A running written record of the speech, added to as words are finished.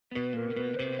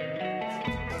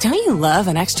Don't you love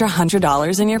an extra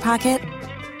 $100 in your pocket?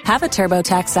 Have a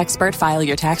TurboTax expert file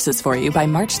your taxes for you by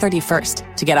March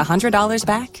 31st to get $100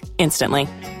 back instantly.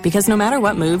 Because no matter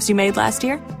what moves you made last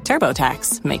year,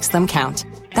 TurboTax makes them count.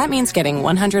 That means getting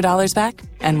 $100 back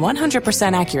and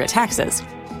 100% accurate taxes,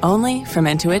 only from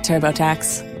Intuit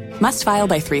TurboTax. Must file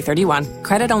by 3/31.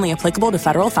 Credit only applicable to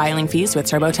federal filing fees with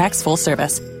TurboTax full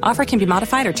service. Offer can be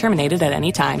modified or terminated at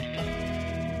any time.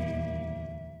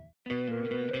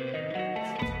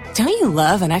 Don't you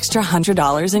love an extra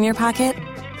 $100 in your pocket?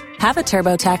 Have a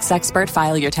TurboTax expert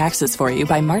file your taxes for you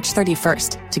by March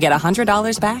 31st to get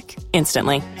 $100 back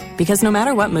instantly. Because no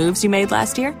matter what moves you made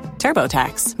last year,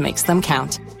 TurboTax makes them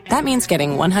count. That means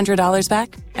getting $100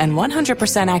 back and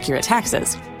 100% accurate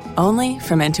taxes, only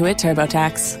from Intuit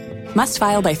TurboTax. Must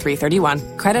file by 3/31.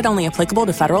 Credit only applicable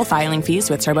to federal filing fees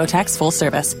with TurboTax full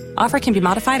service. Offer can be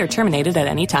modified or terminated at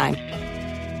any time.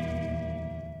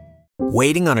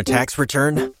 Waiting on a tax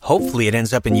return? Hopefully it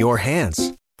ends up in your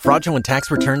hands. Fraudulent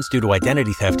tax returns due to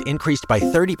identity theft increased by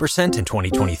 30% in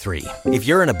 2023. If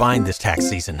you're in a bind this tax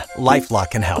season,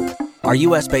 LifeLock can help. Our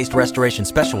U.S.-based restoration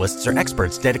specialists are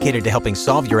experts dedicated to helping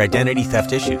solve your identity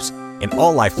theft issues. And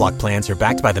all LifeLock plans are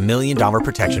backed by the $1 Million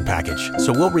Protection Package.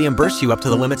 So we'll reimburse you up to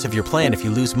the limits of your plan if you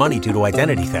lose money due to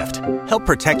identity theft. Help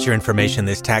protect your information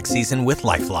this tax season with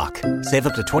LifeLock. Save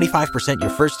up to 25% your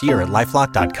first year at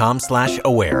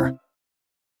LifeLock.com/aware.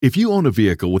 If you own a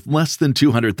vehicle with less than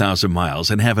 200,000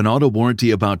 miles and have an auto warranty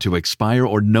about to expire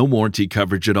or no warranty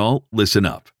coverage at all, listen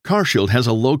up. CarShield has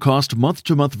a low-cost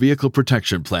month-to-month vehicle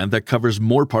protection plan that covers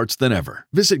more parts than ever.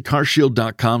 Visit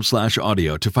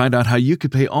carshield.com/audio to find out how you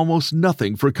could pay almost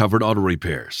nothing for covered auto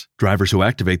repairs. Drivers who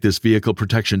activate this vehicle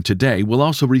protection today will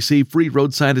also receive free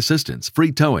roadside assistance,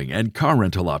 free towing, and car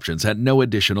rental options at no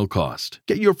additional cost.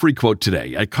 Get your free quote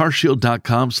today at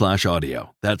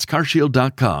carshield.com/audio. That's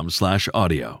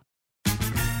carshield.com/audio.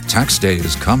 Tax day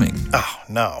is coming. Oh,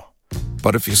 no.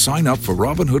 But if you sign up for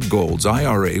Robinhood Gold's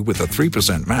IRA with a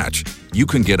 3% match, you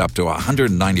can get up to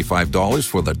 $195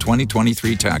 for the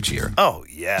 2023 tax year. Oh,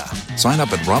 yeah. Sign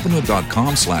up at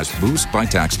Robinhood.com/boost by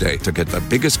tax day to get the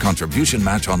biggest contribution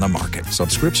match on the market.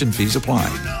 Subscription fees apply.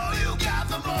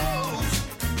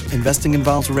 Investing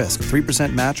involves risk.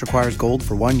 3% match requires gold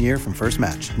for 1 year from first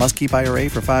match. Must keep IRA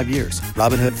for 5 years.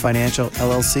 Robinhood Financial,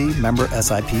 LLC, member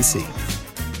SIPC.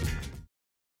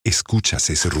 ¿Escuchas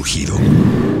ese rugido?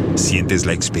 ¿Sientes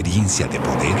la experiencia de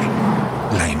poder?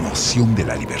 ¿La emoción de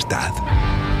la libertad?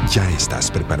 Ya estás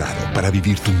preparado para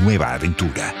vivir tu nueva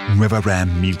aventura. Nueva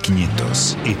Ram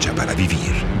 1500, hecha para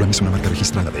vivir. Ram es una marca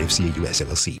registrada de FCA US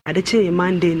LLC. Adeche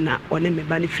Monday na one me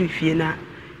bani free na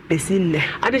besinne.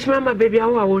 Adeche mama baby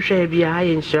awo awo share bia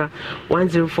ayensha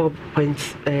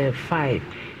 104.5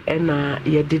 ena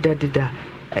ye dida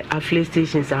affiliate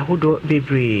stations ahodo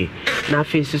bebre na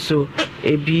face so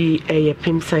ebi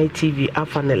Pimside TV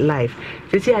afane live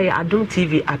sisi aye Adom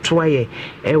TV atwaye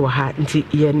ewo ha nti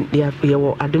ye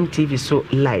wo Adom TV so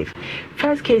live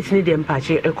first case ni dem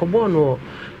pache ekobo no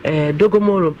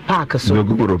Dogomoro Park so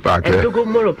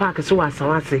Dogomoro Park so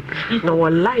wasawase na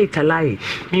wallahi talai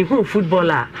mi hu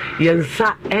footballer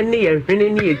yensa ene ye hwene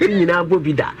ni etinyina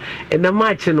bobida na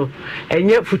match no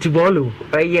enye football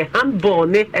ye handball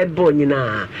ne headball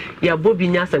nyina ya bobi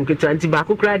nya sam ketu anti ba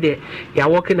kokra de ya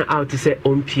working out to say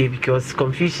ompie because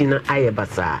confusion na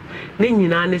ayebasa ne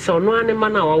nyina ne se ono ane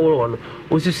mana waworo no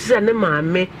osusu se ne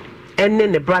maame ene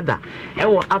ne brother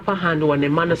ewo upper hand won ne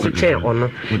man so chair ono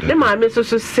ne maame so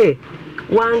say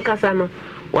wan kasa no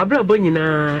wabra bo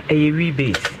nyina wi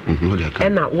base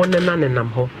ena won na nam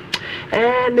ho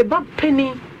ne ba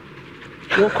penny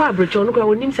wo kwa abrecho no kwa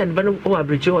wonim se ne ba no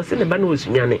abrecho se ne ba no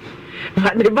osunyane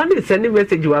but ne ba ne send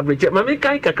message wo abrecho mame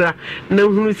kai kakra na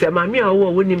hunu se mame a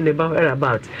wo wonim ne ba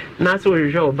about na so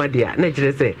hwe oba dia na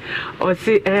kire se o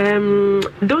say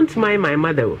don't mind my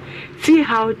mother, see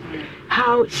how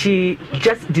she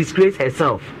just disgraced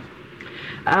herself.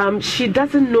 She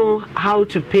doesn't know how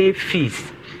to pay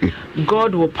fees.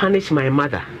 God will punish my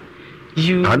mother.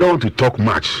 I don't want to talk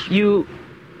much.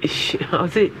 I'll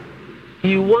say,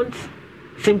 you want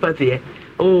sympathy?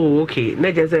 Oh, okay.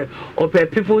 Not just say,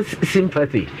 people's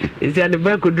sympathy. Is there any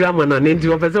back drama and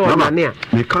into officer or Nania?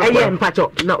 I am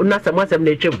Pacho. No, not so much of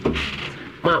nature.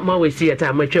 Ma we see at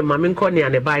my chum, Mammy Connie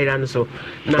and the Byron so.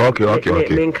 Okay.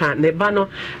 Nebano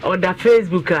or the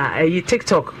Facebook,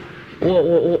 TikTok.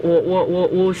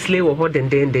 Wo slay wo hoden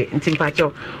dende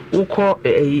ntimpacho wo call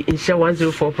insha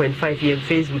 104.5 here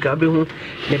Facebook abehu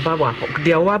ne baba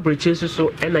dia wa breche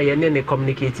so na ye ne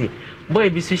communicate boy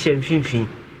bi so hye mfimfin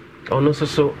ono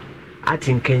so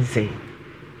atinkense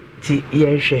ti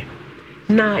yenhwe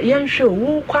na yenhwe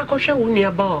wo kwa kohwe wo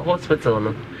nua ba hospital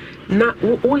no na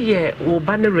wo ye wo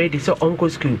ba na ready so uncle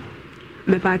school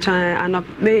me pa chan anop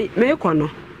me kono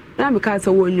na me ka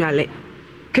so wo nwale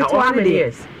ketwa ne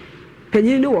yes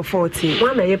penyin no 14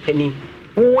 one na ye penny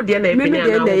wo de na ye penny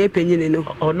na me ye penyin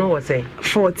no no was say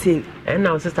 14 and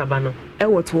now sister ba no e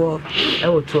wo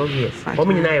 12 years o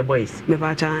me na ye boys me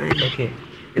pa chan okay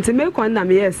nti me kwa na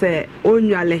me ye say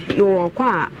onwale no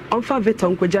kwa onfa Victor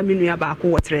nkwaja menua ba ko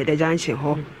wotre de junction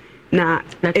ho na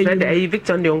e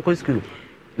Victor on the uncle school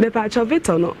me pa cha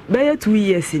Victor no be 2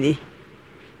 years ni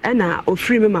e na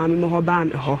ofiri me maame me ho ba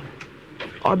me ho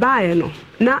obaaye no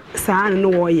na saa no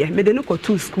wo ye me de no ko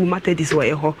to school Methodist wo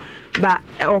ye ho ba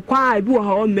okwa bi wo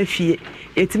ho mafie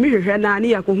etimi hwehwe na ne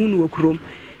yakohu no okurom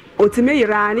otimi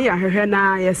yira ne ya hwehwe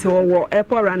na yese wo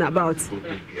airport runabout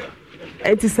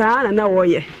enti saa na wo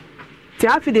ye ti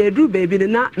afi de dru baby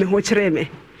na me ho kire me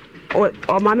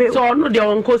o mame so no de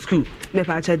uncle school me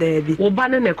pa cha de bi wo ba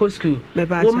na ko school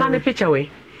wo ma ne picture we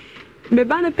me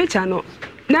ba na picture no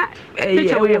na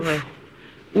picture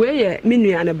we ye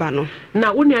minua ne ba no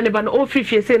na wo nua ne ba no o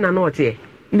frifie say na no ote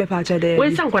me pa cha de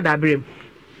we san kwada brem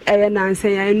na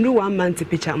nsen ya ndu 1 month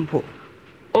picture mpo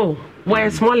oh why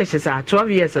smallish is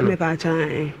 12 years no me pa cha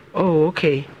oh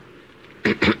okay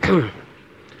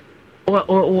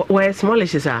why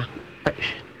smallish is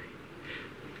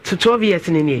to 12 years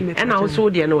in ni and also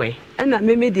the anyway and na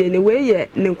me de ne we ye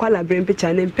ne kwala brem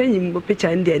picture ne mpanyim bo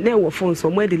picture ne na wo phone so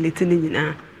mo delete ni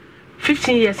nyina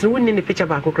 15 years no ni picture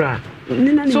ba kokra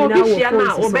so bi sia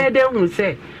na obede hu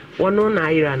say wono na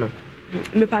ayira no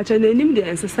me pa cha nanim de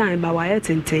ensesan ba wa ye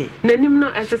tenten nanim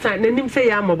no ensesan nanim say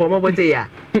ya mobo de ya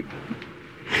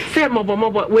say mobo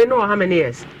we know how many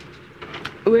years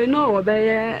we know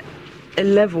obe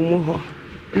 11 mo ho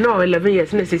no 11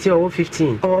 years na say over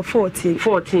 15 or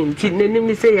 14 ti nanim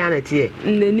ni say ya na tie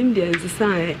nanim de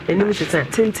ensesan nanim say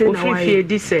tenten na wa ye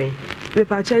di say me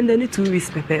pa cha ndani 2 weeks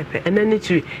pepepe and then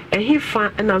 2 he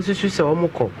fa na susu say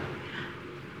omukọ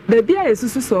baby a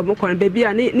yesusu so omukọ baby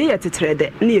a ne ye tetere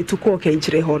de ne ye tuko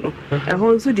kankire ho no e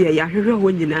ho nso de ya hwehwe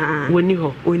ho nyina woni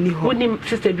ho woni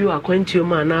sister bi wa kwantio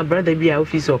ma na brother bi a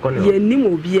office okono ye nim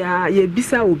obia ye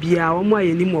bisa obia omo a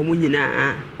ye nim omo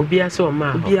nyina obia so o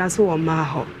ma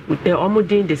ho omo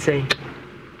din the same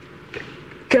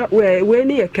we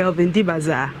ne ye Kelvin Di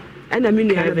Bazaar ana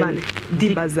minu ya ba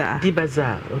Di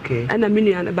Bazaar okay ana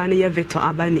minu ya ba ne ye Victor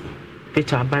Abani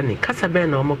kasa be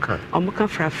na omoka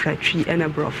frafra twi ena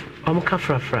brof omoka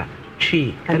frafra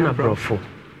twi ena brofo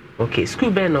okay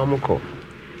school be na omoko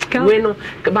we no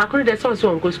ba ko de so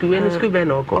onko school we no school be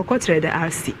na oko trade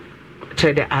RC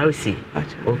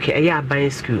okay eya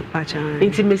ban school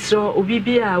inti mesro obi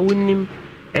bia wonim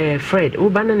Fred wo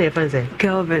ba na na efanse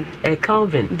Calvin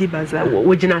Di Bazaar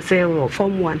wo gina say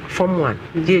form 1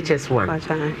 GHS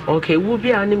 1 okay wo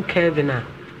bia nim Calvin a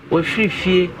wo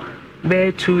frifie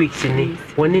be 2 weeks ni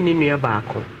woni ni nua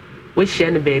baako we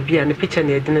hia ne baby a ne picture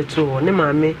na edine to ho ne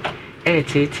maame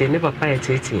tete ne papa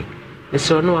tete ne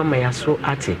so no amaya so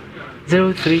ate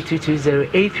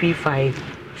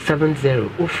 0322083570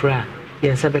 ufra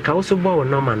yensa beka wo so bo wo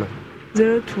normal no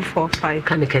 0245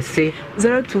 kan ke say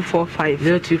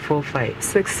 0245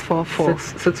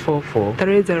 644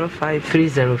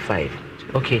 305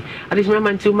 okay adi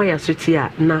mama nti uma ya so ti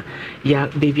a na ya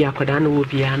baby akoda na wo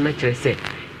bia na kire say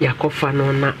yakofa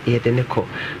no na yede ne ko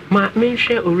ma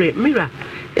menhwe ore mira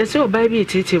ese obai bi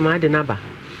titi ma de naba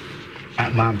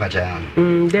ma bacha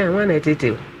den wana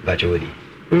titi bacha wodi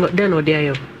den odi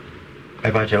ayo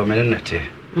e bacha o menen nate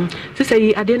se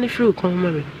say ade ne firi ko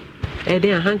ma me e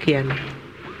den hanki ya no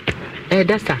e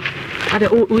dasa ade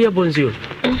uya bonzio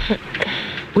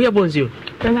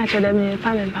na bacha da me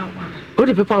pa me pa wa o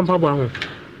de pepa mpa bo ho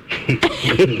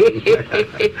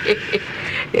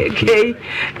okay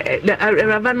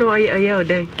Rabano aye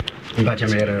odai bacha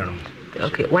me yere no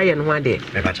okay why you no ade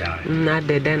me bacha na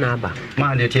de na aba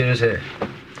ma de tie no se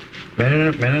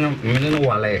menen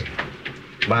wale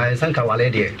ba sanka wale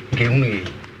de ke hunu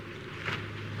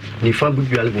ni fa bu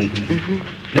biale bunkum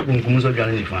ne bunkum so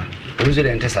biale ni fa o se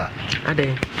de ntesa ade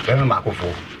ba me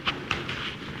makofo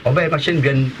oba machine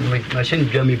bia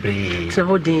mi bre so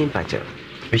hodin pacha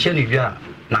machine bia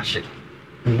na she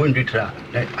mbon dutra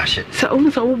na ashe so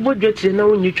so wo bodwetire na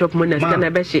wonyi chop mo na ska na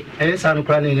be she sa no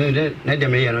kra ne de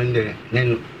me ye no ne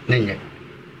nye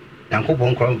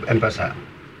yankopon kro empasa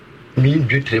mi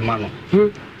dwetire ma no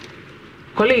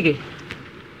colleague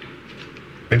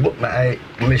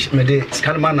me de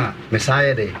skalmana me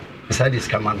saye de beside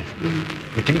skalmana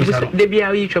mitimi sa de bia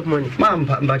wo chop money ma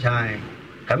mba chai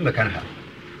kam be kan ha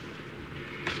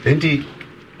enti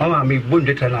mama mi bon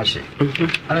dwetire na ashe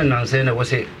ana na say na wo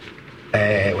say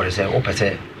what is it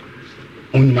opese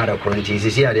unmara quarantine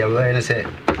sisi ade awe na say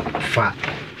fa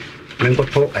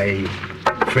mengoto a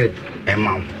Fred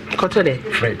Emma. Cotton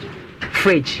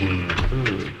fridge.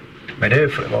 Mere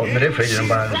Fred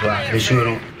number is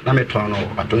you na me tono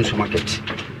atonso market.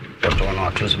 Tono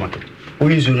atonso market.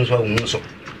 We use no so.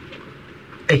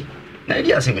 Eh, na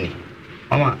dia semini.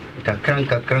 Mama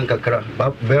kakra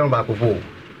ba ko fo.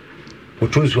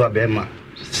 Utunzu abema.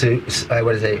 I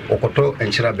was say okoto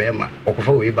enchira bema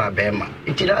okofo we ba bema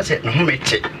itira se no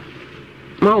mete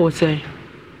ma wo say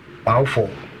ba fo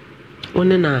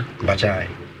one na bachai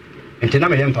entina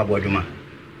me yempa boduma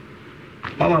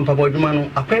mama mpa boduma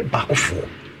no akwe ba ko fo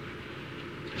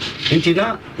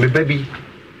entina me baby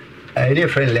any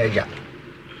friend lega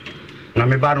na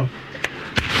me ba no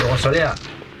o so ya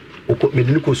me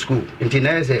dinu ko school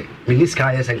entina se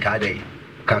miniska yes en ka dey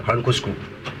ka kran ko school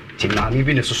na mi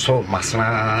bi ne so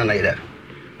masana na ida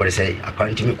what say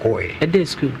apparently me ko a day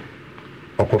school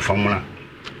oko formula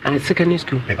and secondary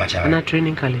school na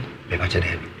training college be ba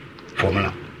chede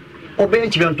formula obe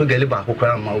nti bi anto gele ba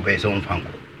kokora ma obe so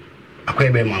mfanko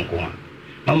akoy be manko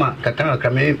mama kaka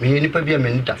me ni pa bi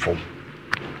me ni da form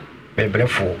be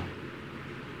brefo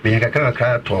me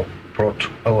kaka to prot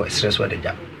oh stress wa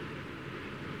deja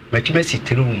me ti si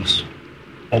rooms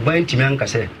oba nti me anka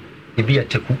se ibi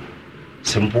ateku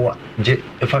Simboa,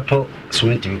 Fato,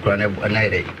 Swinty,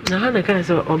 Granite. Now, I can't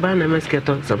say Obana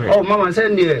Mascato. Oh, Mamma,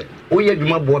 send you, we had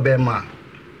my boy Bema.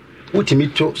 What to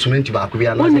meet to Swinty back? We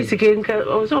are not again,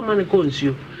 or so many calls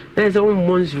you. There's a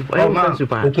woman's who consume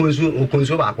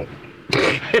back.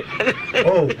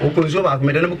 Oh, who consume back,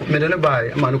 Medana by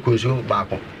a man who consume back.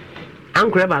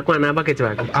 Uncle back one, I bucket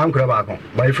Uncle back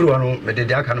by through one, but the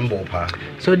dark and ball.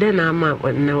 So then I'm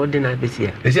now dinner this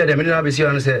year. They said, I mean, I'll be here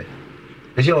and say,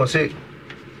 they say,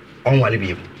 on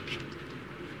Walibi.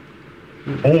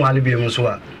 On Walibi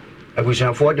Musua, I wish I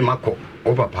afford the Mako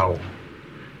over power.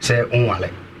 Say on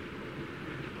Wale.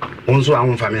 Also,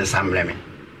 I'm family Sam Lemon.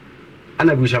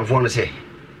 And I wish I want to say,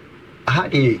 I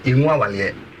had in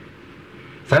Wawale.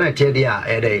 Sana Tedia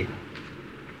a day.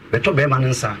 Beto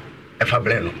Bemansa, a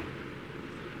Fableno.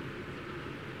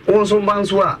 Also,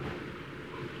 Banswa.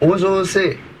 Also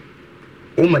say,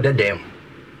 Uma the dam.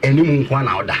 Any moon one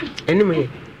out. Anyway.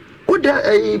 Would a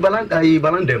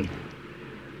balandem?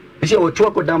 You see, what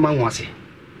talk with that man was it?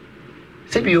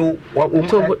 Sebio, what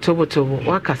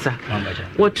Wakasa?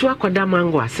 What talk with that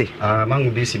man was it?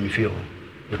 Mango busy me feel.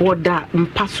 What that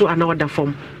passo another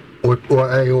form? Or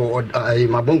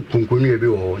my bone Kunkuni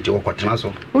or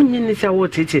Jokotanaso. Only say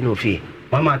what it's in of ye.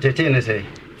 Mamma Tetene say.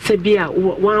 Sebia,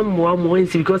 one more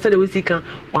incy because I was sick.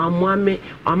 One me,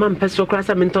 a man peso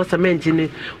crassamento cement in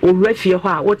it, or refio,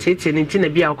 what it's in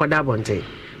Tinabia or Codabonte.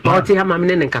 Party ha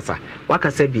mamne nkasa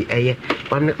wakasa bi eye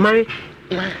mari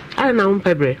ara na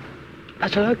wompebre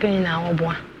atoro kan na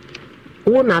woboa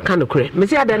wo na aka no kure me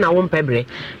si ada na wompebre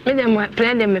me dem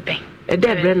plan dem me pe e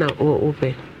de bre na wo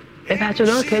pe e ka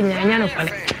atoro kan nya no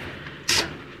kwale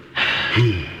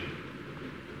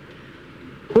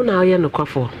una aye no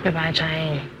kwafo be ba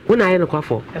chan una aye no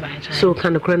kwafo be ba chan so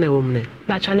kan no kure na wo mne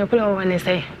ba chan no kure wo ne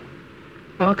say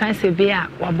o kan se bia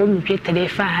wa bo mi pete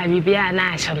fa ha bia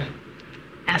na ahye no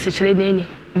asichere neni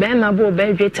be ma bo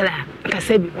be dwetera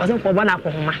kasabi wasn't ko bana ko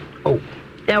homa oh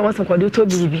there wasn't ko do to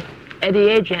bibi e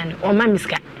dey adrian o ma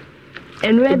miska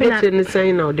enu e be na ni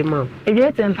say na o de ma e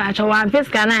dey tempa cho wa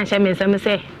fiska na ahye me nsem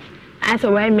say I say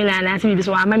why me na ase bibi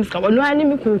so wa ma miska onu ani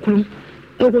mi kukurum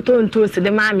no ko to nto se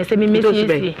de ma me say me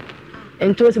mesi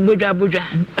nto se bodwa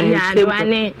ya de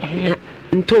wane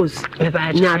ntos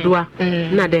nyadoa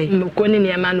na dey ko ni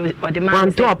ne ma no o de ma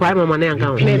wan to pa mama na yanka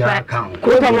ho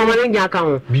ko to mama na yanka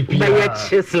ho ba ye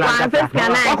chisla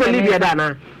ko libya da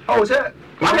na oh say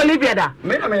ko libya da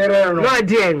me na me yere no no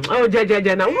dey oh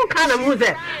jeje na wo kana mu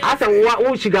say asa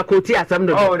wo shiga koti asam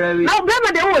do na be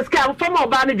ma dey wo ska fam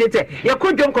oba no dwete ye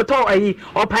ko dwon ko to ayi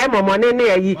o pa mama ne ne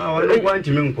ayi o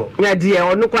kwanti mi nko ya dey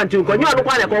onu kwanti nko nyo onu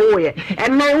kwane ko wo ye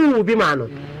ennan wu bi ma no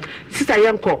sister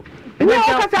yenko no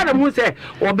ka na mu se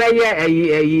obeye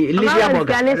ayi Lydia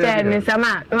Boga kan se me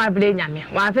sama no abule nyame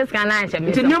wa fiska na anche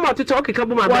me ti nyoma to talk ka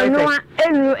bu ma ba no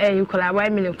enu ayi kola wa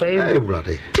mi ne ko e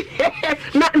brother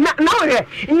na ore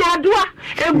nyadoa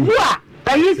ebua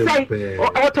ayi say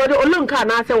oto de olunka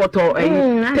na say woto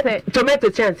ayi tomato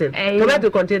chance tomato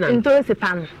container into se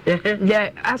pan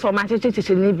je aso ma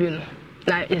chichichi ni bi no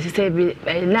na yesi bi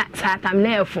na sa tam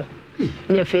na efo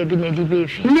ne fe bi ne di be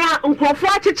fi nya nkrofo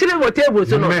achichire wo table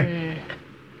so no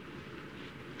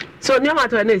so nyama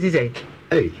to na esi say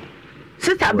hey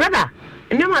sister brother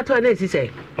nyama to na esi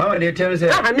say mama dey tell say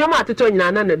nyama to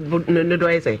nyina na ne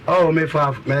do say oh me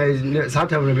fa me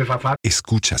sometimes me fa.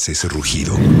 Escuchas ese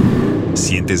rugido.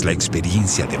 Sientes la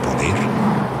experiencia de poder,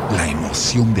 la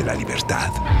emoción de la libertad.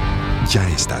 Ya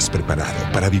estás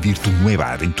preparado para vivir tu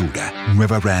nueva aventura.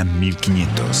 Nueva Ram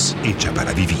 1500, hecha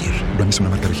para vivir. Ram es una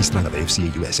marca registrada de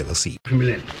FCA US LLC.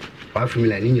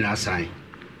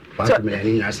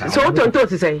 So what on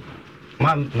to say?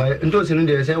 Ma'am, entonces no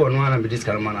debe ser bueno a me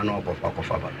discar mana no for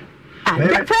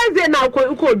Thursday now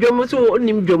ko dwom so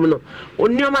onim dwom no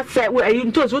onioma say we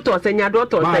ntos wo to senya do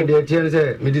to say dey tell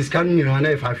say me discar ni na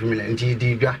 5 million nti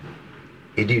di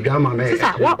dwa ma me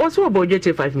what so budget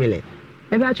 5 million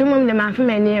me ba twom dem afa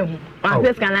mani ehu wa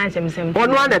face kan ansem sem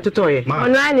ono ana totoye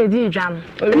ono ana di dwam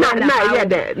na ye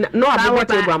de no abot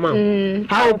to ma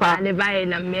how pa ne vai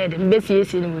na me de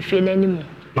besiesi no fe nanimu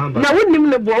na wonim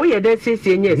ne bo wo ye de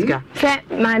siesie nya sika se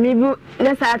maami bu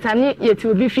na sata ni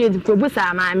yetu bi feed ko bu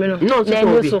sa maami no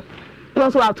na so no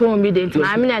so aton bi de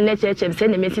maami na na cheche se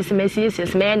ne mesisi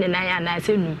me ne na ya na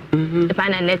se nu e pa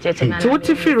na na cheche na to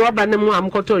ti fi roba ne mu am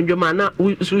koto ndwoma na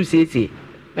su siesie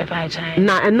me pa chai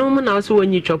na enum na so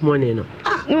wonyi chop money no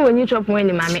no wonyi chop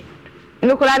money maami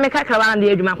no kola me kakra ba na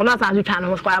de adwuma ko na sa so twa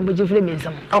no ko aboji fire me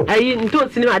nsam ayi nto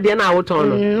sini ade na awoton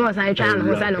no no sa twa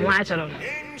no sa no ho a chero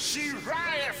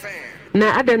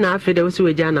na ada na afi da wusi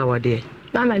waje na wade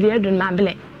mama de adun ma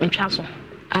bele metwa so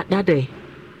adade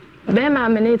be ma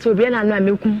me ne to be na no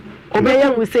amekum obeye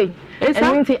wusei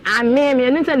enti ame me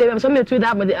nti de so me tu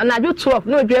da bode na jo 12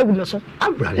 no dwa agu me so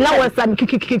na wasam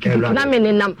kikikiki na me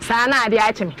ne nam sa na ade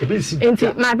a cheme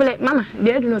enti ma bele mama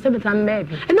de adun no se betam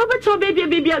baby no beto baby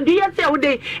do you say wo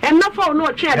dey em na for no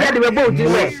twe ade be bo di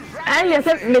we ai yes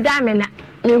me da me na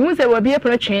me hu se wo bie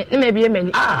protwe na me bie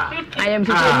mani I am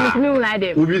to me like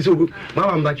them ubi so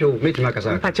mama mbacho meti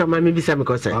makasa pacho mama me bisa me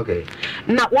ko say okay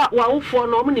na wa wo for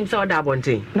no mo nim se oda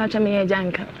abonten na cha me ye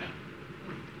janka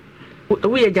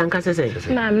we ye janka se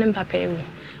na me papa e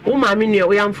wo mama ni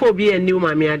we am for bie ni wo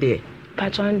mama ade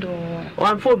pacho ndo wo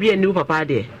am for bie ni wo papa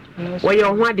ade wo ye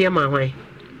ho ade ma hwan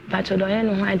pacho do ye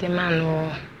no ho ade ma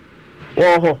no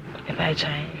wo ho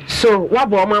so what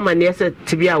bo mama na ese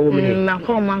tibia wo me ma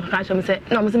ko ma ka chom se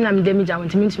no mo se na me dem ja won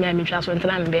timi me twa so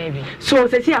ntla me baby so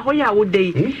se si ahoya wo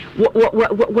dey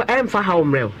wo em fa ha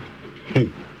omrel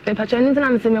e pa chani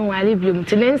ntla me se me wale biom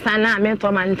ti le nsa na me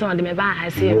to ma nton de me ba ha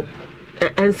se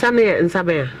ensa ne ensa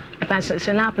be pa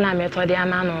snap na me to de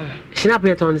ama no snap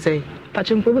ye ton say pa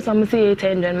chum ko so mo se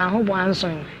 800 ma ho bo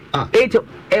anson 8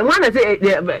 e wana se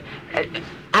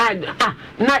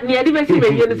na ni adi be si be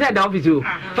ye say da office o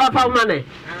papa mane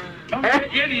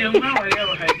ye ni ma wa ye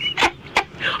wa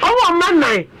oh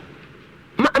man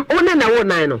one na wo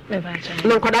nine no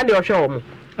na nkoda de ohwe wo mo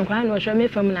nkoda no ohwe me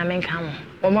fam na men kan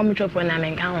wo mo mo chofo na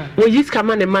men kan wo yiska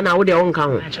man ma na wo de won kan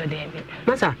ho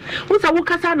masa wo sa wo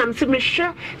kasa na mse me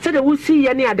hwe se de wo si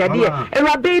ye ne adade e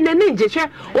wa be na ni nje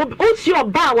hwe o si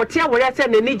oba wo te awore se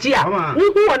na ni ji a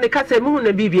wo hu won kasa mu hu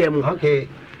na bibia mu okay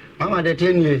mama de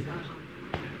teni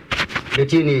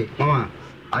mama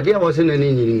ade wo se na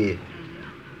ni nyini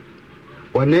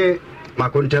one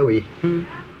makontawe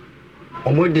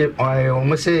omode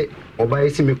omose oba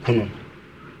esi me kunu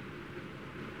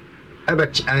ebe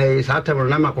ai satabro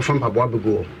na makofa mpaboa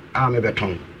bego a me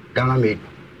beton gana me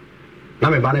na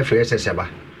me ba na free seseba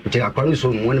nti akwani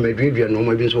so mu na meduadua no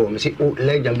ma bi so me si o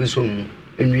legend bi so mu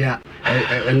enua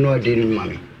eno de ni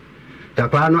mami ta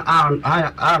kwa no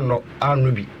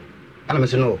no bi ana me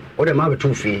se no o de ma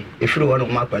betu fi efiri wo no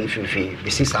ma kwa no fi bi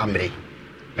si sambre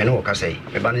me no ka sei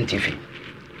me ba na ntifi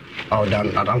aw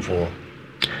dan adam for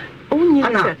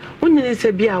Onye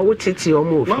se bia wo tete o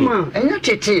mo fi mama enya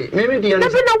tete me me dia na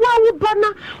bi na wa wo bana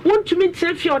wontumi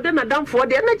tete o de na dan for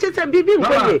de na che se bibi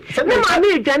nkoye me ma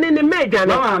me dwane ne me dwane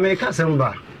mama me ka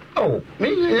semba oh me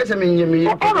yesa me nyemi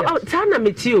tana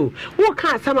me ti o wo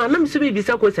ka sama na me se bibi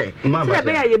sa ko se se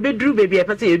be ya ye bedru bebi e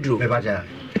pese ye dru me ba ja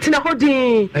tina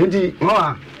hodin endi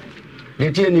mama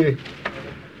de tie ni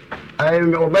ai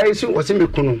me obai si o se me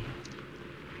kunu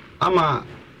ama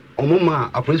omuma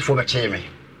a police for be me.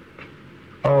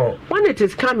 Oh, when it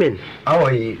is coming. Oh,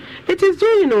 it is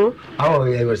doing, you know. Oh,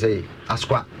 I will say,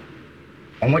 Asqua.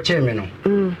 Omo cheme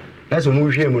no. That's a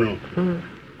movie no.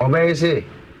 Obey say,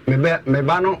 me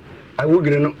bano, I would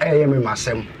get no air me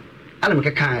masem. And I'm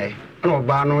kai. No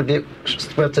bano de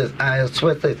sweaters, I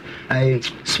sweaters, I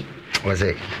was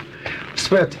it.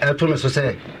 Sweat, I told me to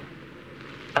say.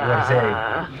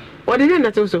 What did you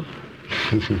not also?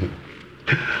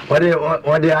 What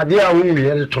the idea won't be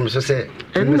able to say.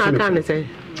 And I can't say.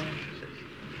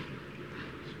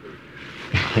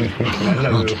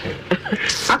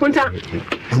 I can't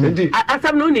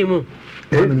tell. No name.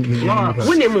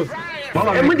 Winning.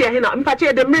 Mama, dear, I'm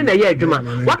patched the men a year, Juma.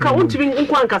 What can want to be in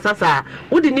Quancasa?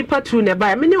 Would the nipper to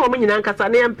nearby many women in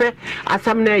Ancasane as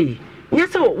some nay?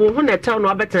 Yes, so when I tell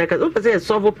no better, because say a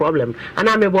solve problem, and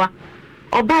I'm a boy.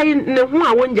 obai ne ho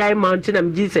a wonjai mountain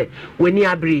am ji say weni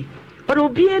abri but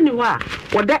obi eni ho a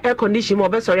woda air condition mo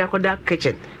obesori akoda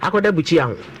kitchen akoda buchi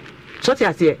aho so ti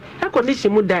ase air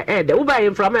condition mu da air de wo ba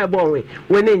yin from e bo we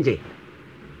weni nje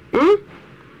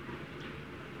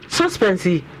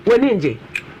suspense weni nje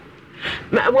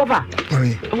wofa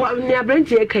ni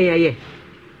abranti e kan yaye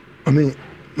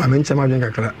mami nchama dwen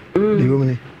kakra de wo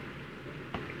mini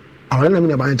awara na mi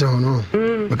na ban nche ho no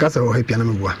because I happy na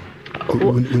me bua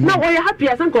na wo ya happy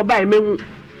asan ko ba emehu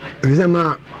reason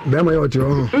ma be ma yo ti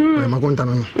ho ma konta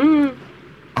no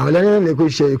awara na ko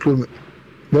share club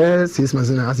be 6 months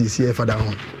na asisi father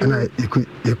ho na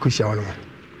e ku share no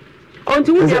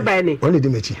onti wo ya ba ni woni di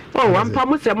mechi ampa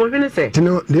mo se mo hwene se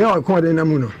tino de ya ko de na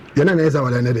mu no ya na esa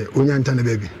wala na de onya nta na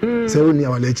baby se woni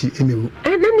awala echi emewu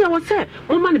na ni wo se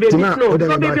mo ma ni baby no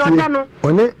baby oda no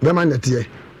one be ma na tie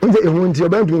onje ehun nti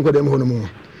oba ntumi ko dem ho no mu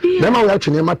be ma wo ya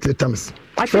twene ma 3 times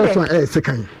first one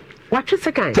second what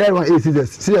second third one is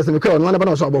serious me ko no na ba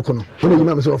na so aboko no woni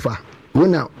yima me so fa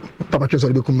wona papa twa so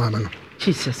de be kum mama no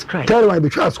Jesus Christ third one be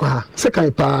twa so ha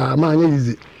second pa ma anya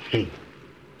easy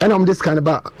and I'm this kind of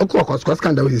ba okoko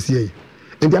scan that we see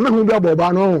and am hu bi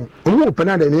aboba no omu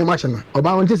pena da ni machine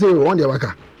oba won ti say won de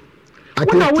waka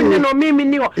wona no me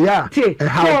ni yeah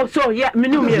so yeah me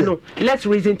no let's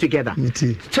reason together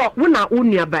so wona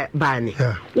unia ba ni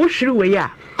wo hwiri we ya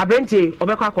abrantie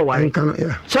obekọ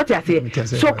akọware so ti ase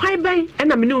so kwan ban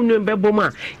na me no be bom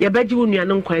a ye beji unua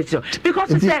no kwan so because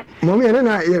say mommy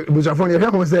na buzafo ne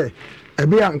hwe ho say e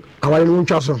bia awale no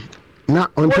ntwa so na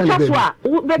on ten be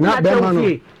na be ma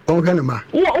no on kan ma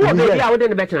wo be bia wo de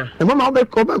ne betena e mama wo be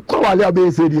ko wale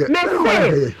obe se die me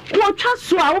say wo twa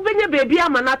so a wo benya baby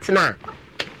ama na tena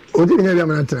o di benya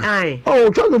ama na tena oh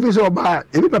twa no fi so ba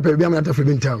e bi papa bia ama na ta fi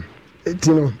bintam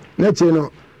tino na che no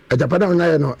ajapada na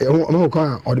ye no o ko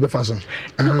a o de be fa so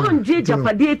on je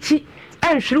ajapada echi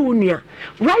enhwere unua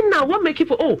right now what make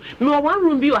people no one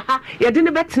room bi wa ha ye de ne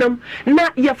betenam na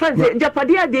your friends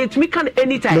ajapada dey to me can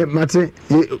anytime mate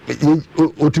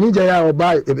otumi jaya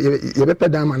oba ye be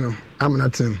peda ma no amna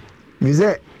tem mi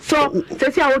say so say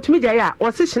otumi jaya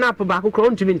o se snap ba ko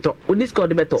ntumi nto o disco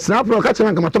de beto snap no ka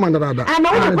chema kama to man dada and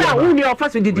na wo kwa unua fa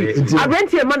so didi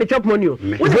arrent your money chop money o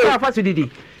wo dey fa so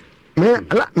didi me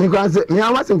ko say me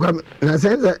awase kwa na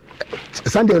say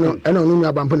Sunday no e no numi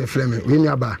aba mpo ne flame we ni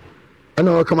aba e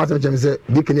no kama say chem say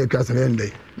dikini akwa say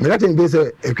ndey me la ten be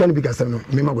say e kan bi kasa no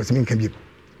me ma go say me kan bi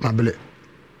ma bele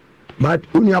but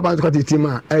uni aba ko ti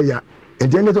ma eya e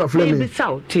jende to flame me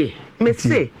sauti me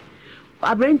say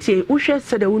abrantie wo hwe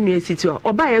say da uni esiti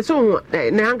oba ye so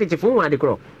na handkerchief wo ade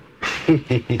kro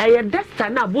aye desta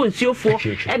na bo nsiofo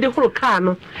e de horo car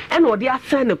no e na ode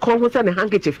asan ne kon ho say ne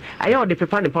handkerchief aye ode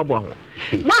pepa ne pabo ho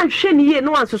wan hwe ne ye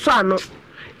no wan soso ano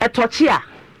etochi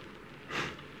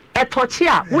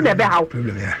a wo na be hawo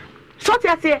so ti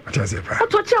ase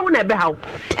etochi a wo na be hawo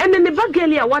ene ne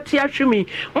bageli a wate ahwemi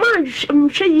man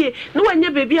hwe ye no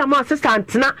wanya baby a ma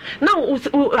assistant na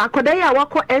akoda ye a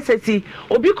wako SSC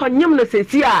obi konyem no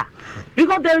sesi a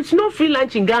because there is no free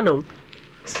lunch in Ghana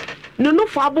no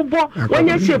for abobo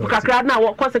wanya shape kakra na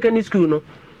wako secondary school no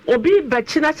obi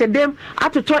bachina chedem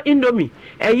atoto indomie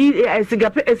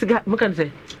esiga mukan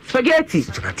say spaghetti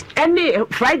any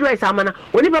fried rice amana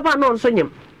oni papa no so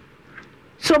nyem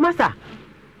so masa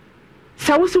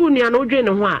sawusu unua no dwe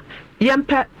ne ho a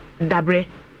yempa dabre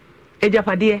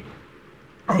ejapade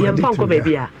yempa nko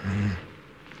baby a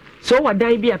so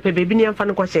wadan bi a pe baby ne yemfa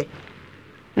no kwose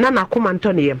na nakoma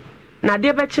nto ne yem na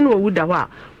de bechi no wuda ho a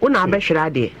una abehwere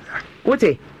ade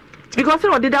wote because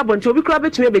no did that bunch obi kura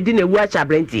betumi be di na wu acha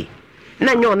brenti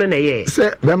na nyo no na ye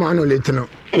se be ma no late no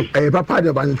papa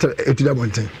de ban etu da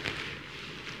bonten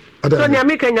so ni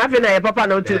amika nya fe na papa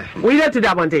na otu we let to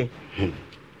da bonten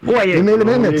wo ye me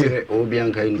nete obi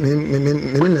anka ni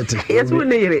me nete yes wo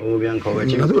ne yire obi anka wa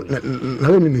chi na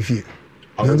we me fie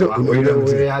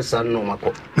we hasan no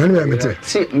mako na ni mete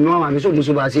si mama me so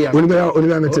musu ba si ya oni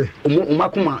be mete o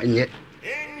makuma nye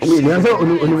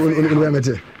oni be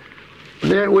mete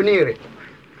ne wonire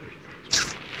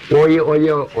oye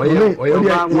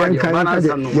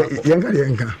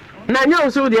yanka na nya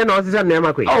usu de na osisa na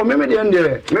makwe meme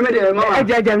de mama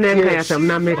ejaja na nka ya sam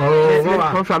na me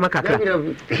konfa makakra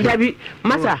dabi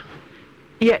masa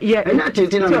ye ena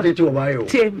titi na titi obayo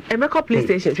tie emeko police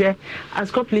station hwe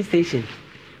asko police station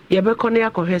ye be kono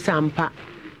yakọhwe sampa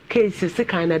case se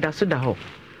kan na da so da ho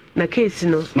na case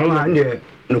no mama ande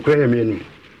no kure me ni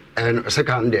and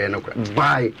second day no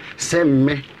by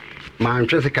semme man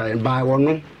twe second by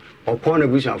wono okona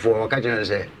busan for ka jena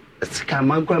say sika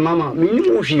man ko mama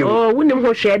minimum hwie wonim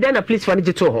ho hwe da na police for ne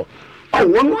gito ho Oh,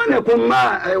 one come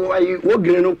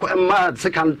working no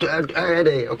second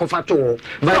cofato.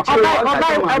 But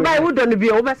I buy wood on the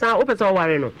be over so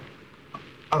wareno.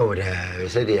 Oh, there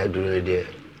said they had do there.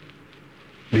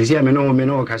 This year, me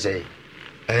no can say.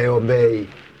 I obey.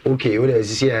 Okay, what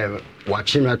is here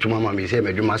watching to Mamma? Me say,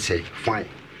 me do must say, fine.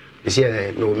 This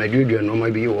year, no, me do no,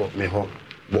 maybe you me home.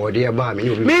 Body about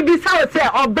me. Maybe so say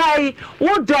obey.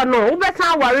 What don't know? Who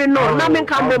better worry no? Nothing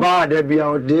come about there be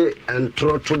out there and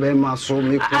throw to them so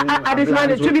me. At this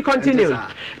moment, to be continued.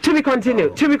 To be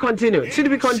continued. To be continued. To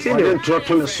be continued. Throw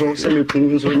to me so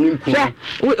me so me.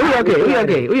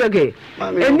 We okay.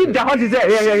 And need the house is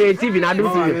TV na do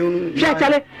TV. Share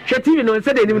chale. Share TV no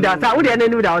say they need that. Who dey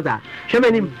need that? Share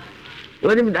me nim.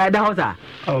 What nim the house?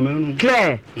 Oh man.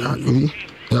 Claire.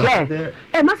 Claire.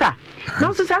 Eh masa.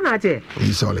 No, Susanna.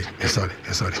 Sorry.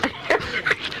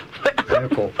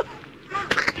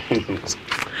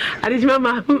 I did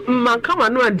my come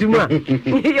on and do ma.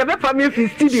 You better me for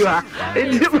studio.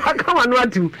 Come on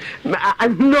do.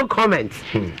 No comment.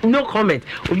 No comment.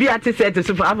 We be at say to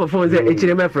super Apple phones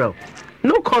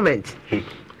no comment.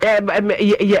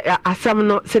 Asam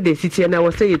no said the city and I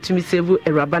was say to me save a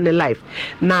rabane life.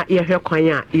 Na ye hwe kwan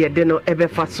a ye de no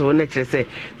ebefa so na kire say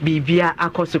bibia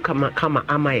akoso kama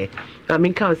amaye. I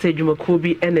mean can say dwumako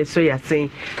bi ene so ya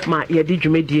sen ma ye de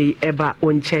dwumedie eba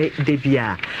onche de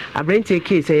bia. Abrante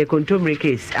case ye contomre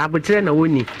case abotre na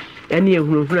woni ene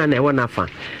ehunhuna na e wona fa.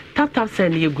 Tap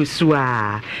send ye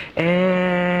gusua.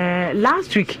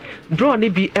 Last week draw ni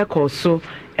bi ekoso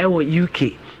ewo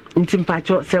UK.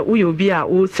 Ntimpacho say uyo bi a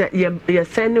o say ye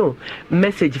send no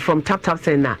message from tap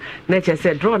send na che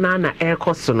say draw na air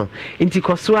cost no nti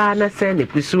kosua na send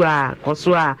kusua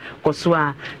kosua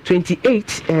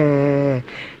 28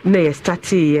 na ye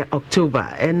start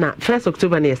October na 1st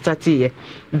October na ye start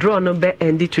draw no be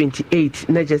end 28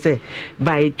 na che say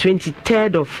by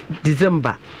 23rd of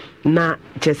December na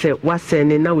che say what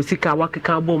send na usika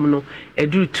wakeka bom no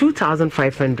eduru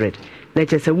 2500 na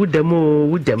chese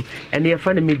wudem and ye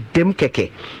fa na me dem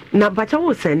keke na bacha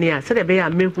wo sene a se de be ya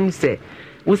mehun se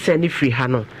wo sene free ha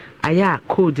no aya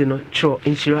code no tro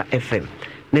Insura FM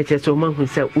na chese o mahun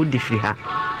se wo di free ha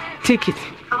ticket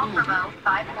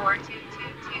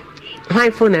high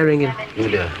phone ringing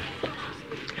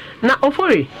na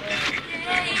ofori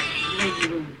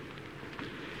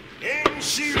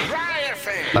Insura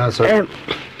FM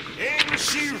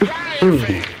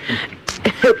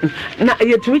na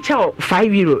yet which are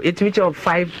 €5, yet which are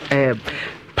 £5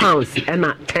 and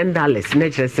 $10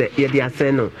 nature say ye dia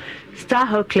say no Star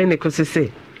Health Clinic so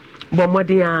say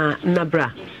bomodia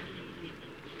nabra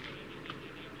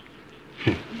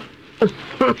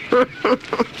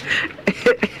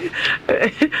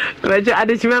Raja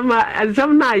adishima and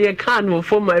some na ye can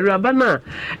for my rabana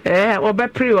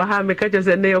obepri o ha me ka just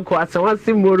say ko asan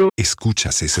simoro.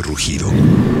 Escuchas ese rugido.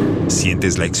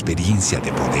 Sientes la experiencia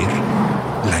de poder,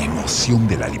 la emoción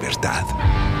de la libertad.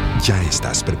 Ya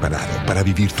estás preparado para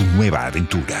vivir tu nueva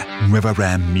aventura. Nueva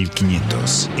Ram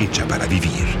 1500, hecha para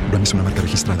vivir. Ram es una marca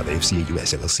registrada de FCA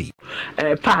US LLC.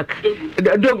 Park.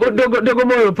 Dogo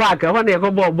Moro Park. Wane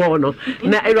ko bo no.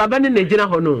 Na Irabani ne gina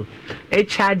ho no. E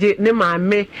charge ne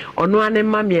maame, ono ane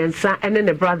ma miensa ene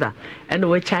ne brother. Ene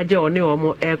we charge oni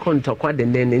omo e kontokwa de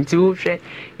nene. Nti wo hwe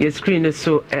ye screen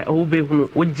so wo be hunu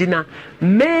wo gina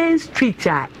Main Street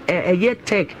a ye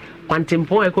tech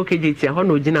Quantimpo Eco KGT,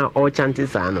 Honogina or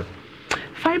Chantisano.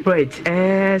 Fibroid,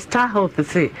 Star Health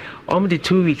say, the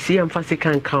 2 weeks, he and Fassi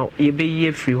can count, ye be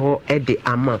ye free ho at the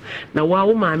ama. Now,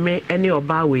 while my me any or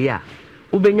bow ya,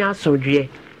 Ubenya so dear,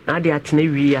 now the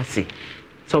atene see.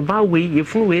 So bow way, you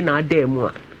fool way now, dear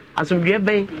moi, as some dear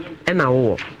bang and a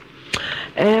war.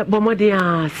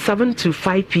 Bomodia 7 to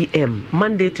 5 p.m.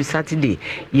 Monday to Saturday.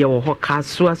 Yewo ho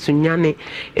Kasua Sunyane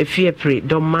Efiepre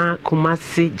Doma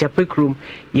Kumasi Japekrum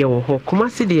yewo ho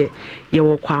Kumasi de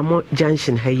yewo Kwamo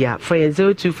Junction heya for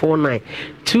 0249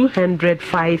 200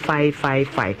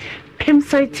 5555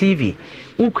 Pimside TV.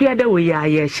 Ukuada we ya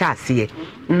ye shase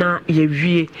na ye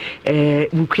wie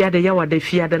ukuada ya wada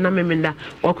fiada na memenda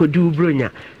wakodu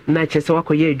bronya na chese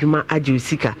wakoye adwuma age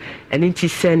usika ene nti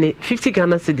sene 50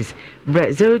 Ghana cedis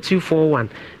 0241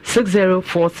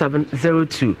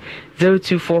 604702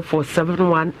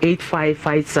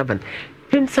 0244718557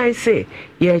 Pimside say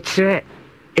ye kire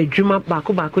adwuma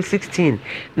bako 16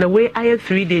 na we aye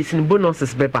 3 days in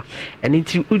bonuses beba and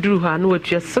into udru ha no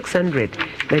watua 600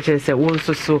 na chere se won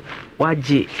so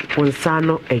waje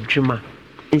wonsano adwuma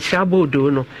inshabo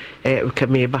do no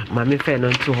kameba ma me fe no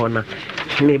ntu ho na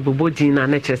me bobodi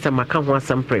na chere se maka ho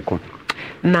asampreko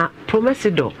na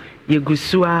promesido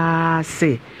yegusua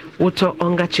se woto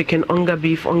onga chicken onga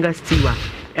beef onga stew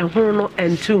enho no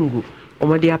entungu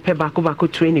omode apɛ baako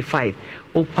 25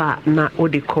 opa na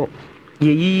odeko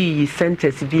yeyi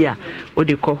centers bia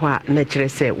odeko ho a na kyerɛ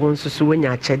sɛ won susu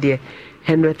wanya akyɛde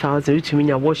 100,000 utumi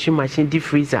nya washing machine deep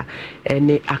freezer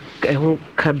ene ho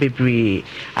ka bebree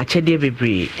akyɛde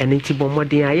bebree ene nti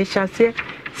bomɔden a yɛhyɛ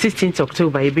 16th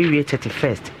October yɛbɛwie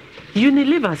 31st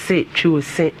Unilever say twi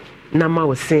se na ma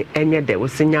wo se enye de wo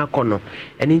se nya akɔno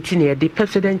ene nti ne yɛde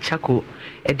president chako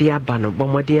ɛde aba no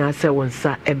bomɔden a sɛ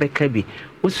wonsa ɛbɛka bi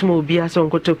usuma obi aso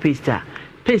nkoto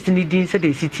paste ni din sɛ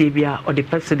de city bia or the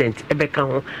president ebeka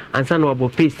ho ansa na obo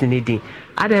paste ni din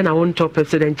ada na won top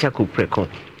president chako preko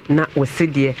na wose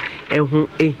de ehu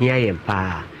ehia yem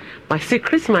pa ma se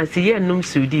Christmas ye num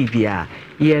sudi bia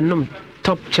ye num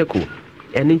top chako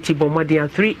ene nti bomode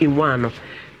 3 in 1 no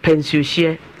pensio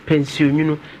share pensio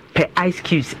nyunu pe ice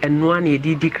cubes eno an ye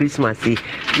di Christmas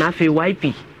na fe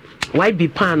YB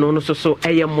pan no so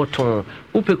eye moton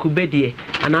upeku bedie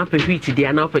ana pe wheat de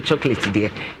ana pe chocolate de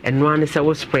eno an se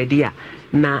wo spread ya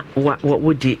na what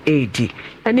would the AD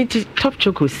and it top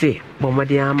choco say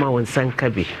bomode ama won sanka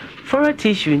bi for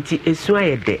tissue nti esu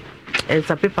ayede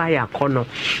ensa paper ya kono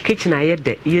kitchen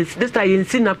ayede yes this time yin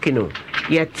napkin no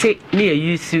ye take na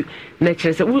use na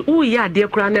kire say wo ya de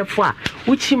kura na fo a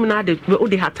wo chim na de wo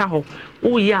de hata ho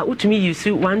wo ya utumi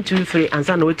use 1 2 3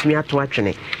 ansa na utumi ato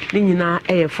atwene ni nyina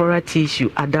eye for tissue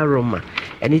adaroma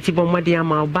and it bomode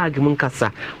ama bag mun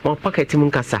kasa mo pocket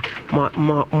mun kasa ma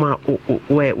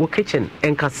wo kitchen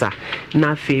enkasa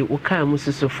na fe wo ka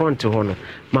mususu front ho no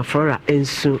ma flora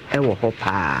ensu ewo ho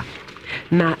pa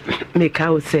na make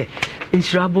out say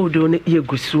insurable do ne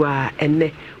yegusua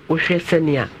enne wo hwe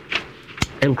senia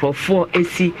enkrofo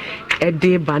esi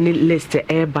ede bani list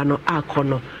eba no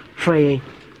akono frey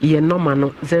ye number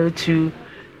no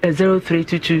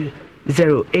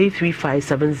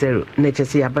 0322083570 na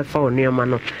chese abafa onuama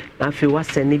no na fe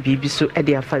wasene bibi so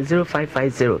ede afa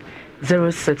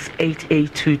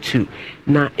 0550068822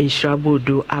 na insurable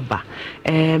do aba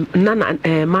nana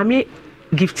mami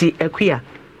gifty equia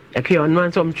no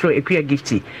answer I'm sure equia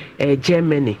gifty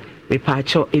Germany we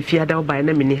pacho if you ada by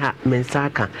na mini ha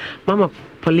mensaka mama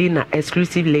Paulina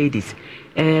exclusive ladies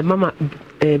mama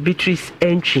Beatrice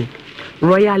entry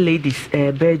Royal Ladies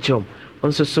Belgium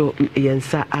also so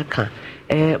yensa aka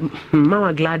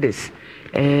mama Gladys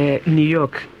New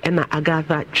York ena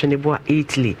Agatha Cheneboa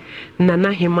Italy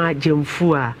nana hima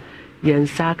jemfua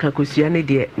yensa aka kusiane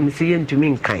de msiye ntumi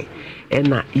nkan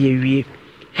ena yewie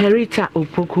Henrietta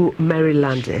Opoku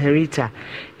Maryland Henrietta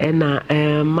ena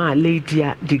ma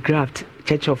Lydia de Graft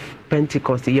Church of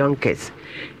Pentecost Yonkers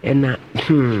ena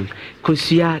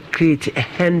kusia create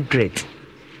 100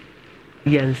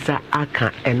 yansa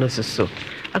aka eno so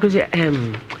akoje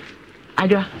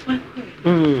adwa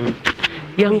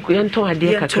yanto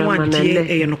ade kakra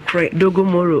manale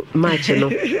dogomoro match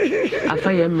no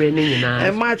afa yemre ne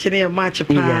nyina match ne match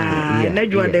pa na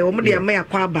dwa de wo de ma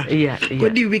yakwa aba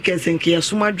kodi weekends nke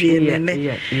yasomadwe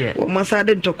ne wo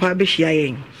masade ntokwa be hia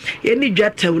yen yeni dwa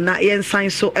taw na yen san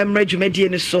so emre dwumadie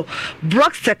ne so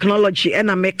Brox Technology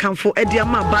ena mekanfo ade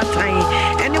ama batan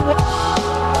ene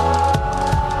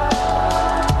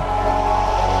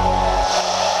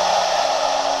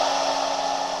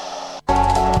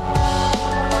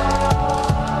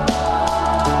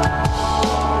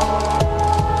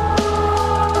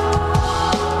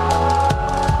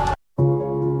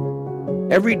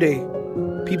Every day,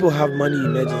 people have money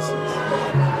emergencies.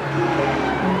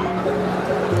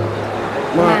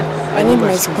 I need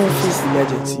my school fees.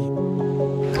 Emergency.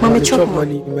 Mommy, chop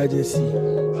money emergency.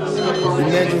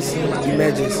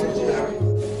 Emergency.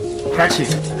 Catch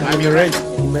it. I'm your rent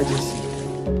emergency.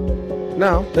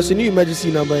 Now, there's a new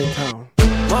emergency number in town.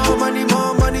 More money,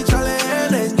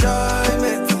 challenge,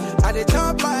 enjoyment. At the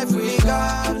top life we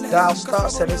got. Dial star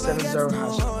 770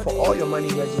 hash for all your money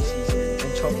emergencies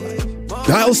and chop life.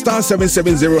 Dial star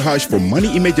 770 hash for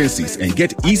money emergencies and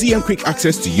get easy and quick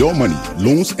access to your money,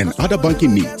 loans, and other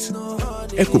banking needs.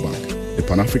 Ecobank, the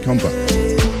Pan-African Bank.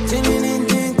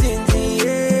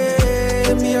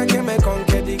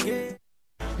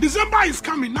 December is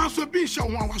coming now, so being sure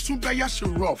one was super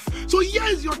rough. So here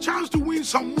is your chance to win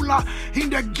some moolah in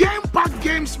the Game Pack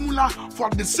Games moolah for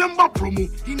December promo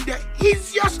in the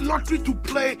easiest lottery to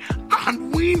play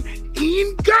and win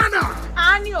in Ghana.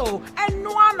 Annual and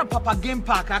no one Papa Game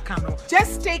Pack Akano.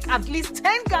 Just take at least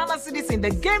 10 Ghana cedis in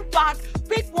the Game Pack,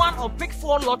 pick 1 or pick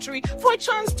 4 lottery for a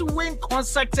chance to win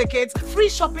concert tickets, free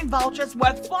shopping vouchers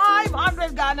worth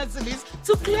 500 Ghana cedis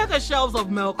to clear the shelves of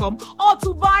Melcom or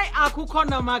to buy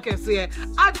Akukona Markets here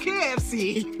at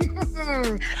KFC.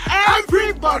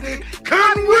 Everybody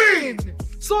can win.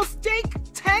 So stake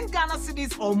 10 Ghana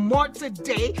cedis or more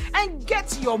today and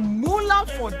get your moolah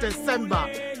for December.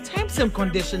 Terms and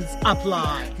conditions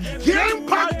apply. Game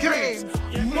Park Games.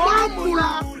 More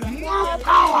moolah, more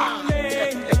power.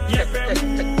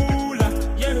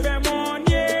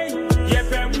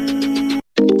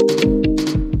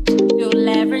 You'll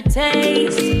ever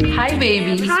taste. Hi,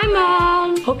 baby. Hi,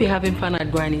 Mom. Hope you're having fun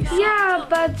at Granny's. Yeah,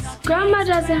 but Grandma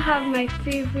doesn't have my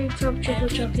favorite top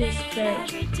chocolate spread.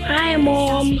 Hi,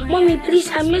 Mom. Mommy, please,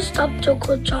 I missed top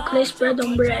chocolate spread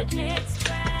on bread.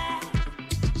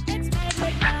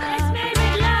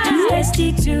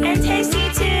 Tasty too. And tasty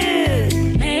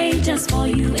too. Made just for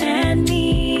you and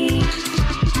me.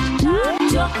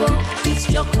 Choco, it's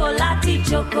chocolate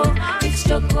choco. It's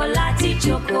chocolate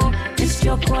choco. It's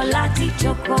chocolate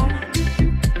choco.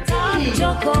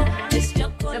 Choco, it's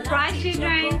chocolate. Surprise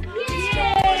children.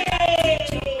 Yay!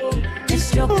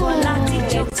 It's chocolate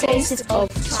choco. Taste of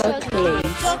chocolate.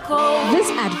 This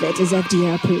advert is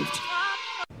FDA approved.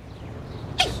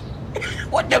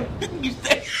 What the you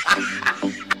say?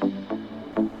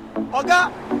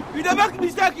 Oga, you never make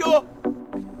mistake, yo.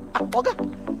 Oga,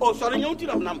 oh sorry, you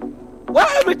don't know. Why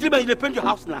am I telling you to paint your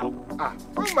house now? Why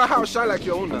my house shine like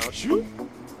your own now? Shoot.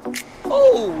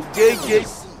 Oh,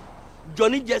 JJC,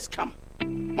 Johnny just come.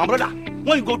 My brother,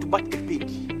 when you go to buy a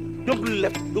paint, don't go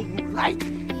left, don't go right.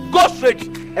 Go straight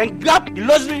and grab the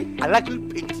luxury I like to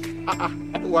paint.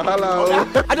 Wahala.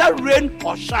 Either rain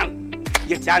or shine.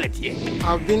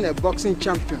 I've been a boxing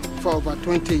champion for over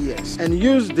 20 years and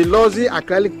used the Lozi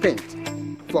acrylic paint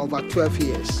for over 12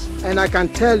 years. And I can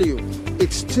tell you,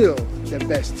 it's still the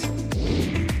best.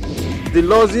 The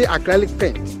Lozi acrylic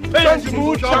paint.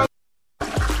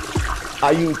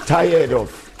 Are you tired of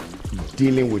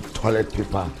dealing with toilet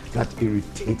paper that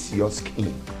irritates your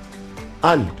skin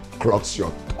and clogs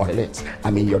your toilets?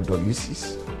 Your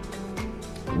WCs?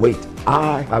 Wait,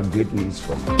 I have great news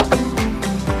for you.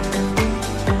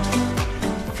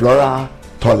 Flora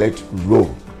Toilet Roll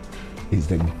is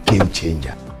the game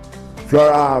changer.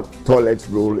 Flora Toilet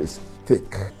Roll is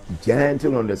thick,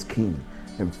 gentle on the skin,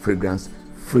 and fragrance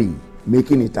free,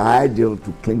 making it ideal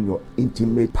to clean your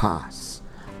intimate parts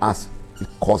as it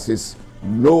causes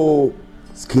no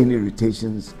skin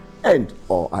irritations and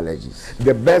or allergies.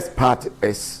 The best part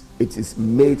is it is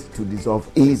made to dissolve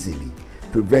easily,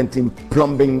 preventing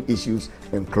plumbing issues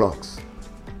and clogs.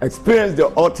 Experience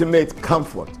the ultimate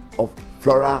comfort of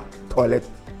Flora Toilet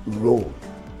Roll.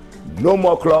 No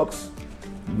more clogs,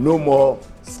 no more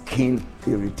skin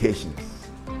irritations.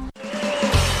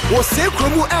 Retro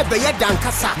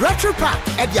Park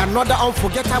at another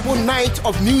unforgettable night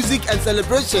of music and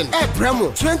celebration at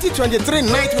Bremo 2023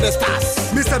 Night with the Stars.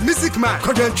 Mr. Music Man,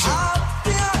 Coventry.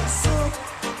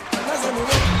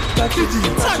 Touch it.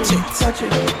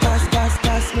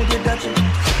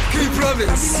 Key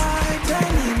Province.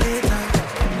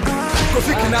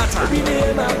 Kofi Kinata.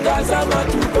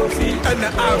 And the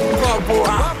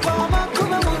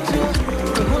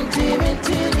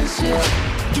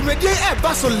Jumede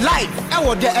Basso Live,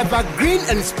 our the Evergreen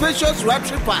and Spacious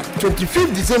Retro Park,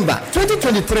 25th December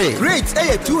 2023. Rates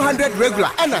a 200 regular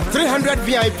and a 300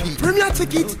 VIP. Premier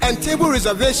ticket and table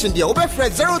reservation. The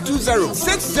Oberfred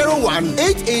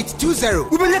 020-601-8820.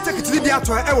 We will take it to the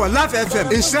our Love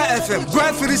FM, Insha FM,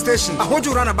 Grand Free Station, a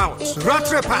Hojo Runabout,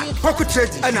 Retro Park, Pocket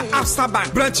Trade, and an After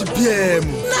Bank branch PM.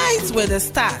 Nights with the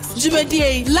Stars.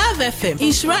 Jumede Love FM,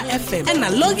 Insha FM, and a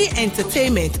Logi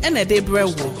Entertainment, and a Debra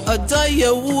Wu. Adore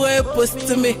your post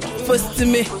to me,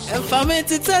 and family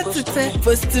to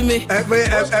post to me.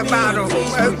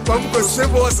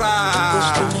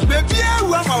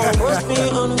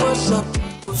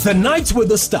 The Night with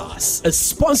the Stars is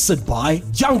sponsored by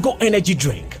Django Energy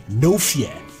Drink. No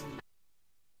fear.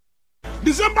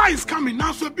 December is coming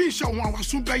now, so be sure one was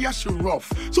soon be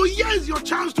rough. So here's your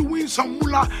chance to win some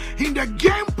moolah in the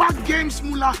Game Park Games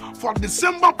moolah for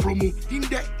December promo in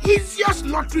the easiest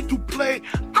lottery to play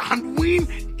and win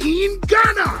in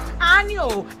Ghana.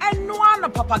 Annual and no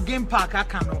one Papa Game Park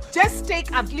Akano. Just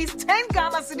take at least 10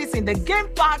 Ghana cedis in the Game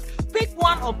Park, pick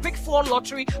 1 or pick 4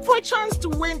 lottery for a chance to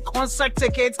win concert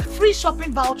tickets, free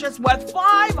shopping vouchers worth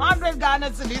 500 Ghana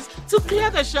cedis to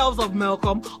clear the shelves of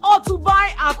Melcom or to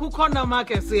buy Akukona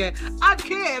Markets here at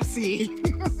KFC.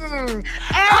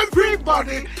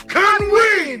 Everybody can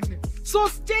win. So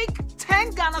stake 10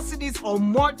 Ghana cedis or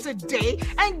more today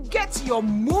and get your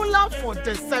moolah for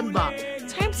December.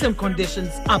 Terms and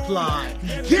conditions apply.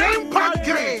 Game Park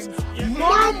Games.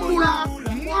 More moolah,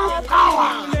 more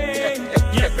power.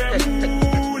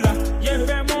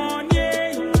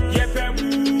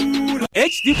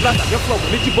 HD Plus at your floor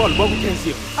with ball ball can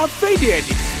see. A faded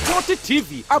Sporty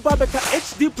TV, Ababeka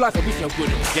HD Plus a bit of good.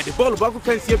 Get the ball ball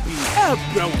can see.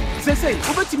 Brown. Say,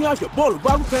 over to me out your ball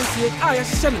ball can see. I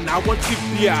send now want to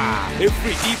be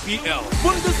every EPL,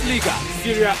 Bundesliga,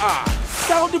 Serie A,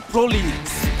 Saudi Pro League,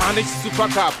 Spanish Super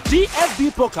Cup,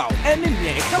 DFB Pokal, and in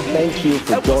there. Thank you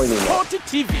for joining us. Sporty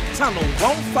TV, channel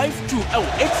 152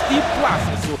 HD Plus.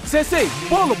 So say,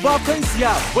 ball ball can see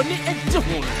when the edge of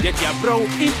home, get your bro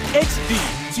in HD.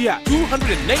 Tia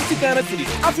 290 Ghana cedis.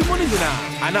 Afi money now.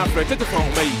 And after take from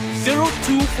me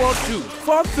 0242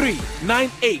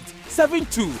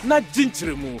 439872 na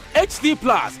jinchiremu HD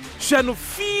Plus. Shano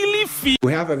feely.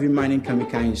 We have every mining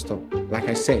chemical in stock. Like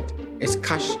I said, it's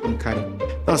cash and carry.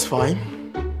 That's fine.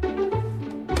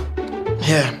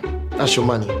 Here, that's your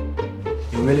money.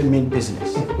 You really mean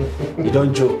business. You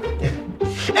don't joke. Hey!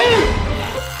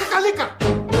 Kakalika!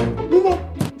 Mumo,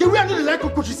 the way I do the like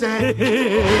coach say.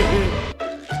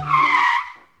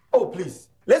 Oh, please.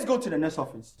 Let's go to the next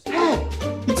office. Hey,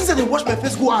 you think that they wash my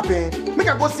face go up, eh? Make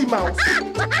I go see Mouse.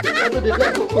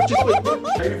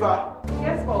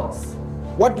 Yes, boss.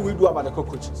 What do we do about the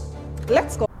cockroaches?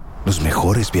 Let's go. Los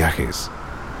mejores viajes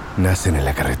nacen en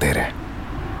la carretera,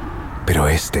 pero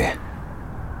este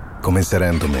comenzará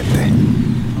en tu mente.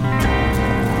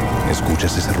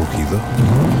 ¿Escuchas ese rugido?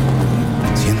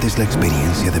 ¿Sientes la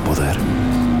experiencia de poder?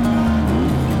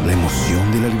 ¿La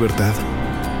emoción de la libertad?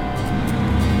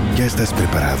 Ya estás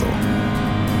preparado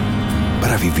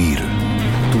para vivir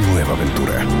tu nueva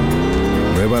aventura.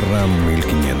 Nueva Ram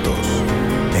 1500.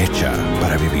 Hecha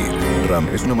para vivir. Ram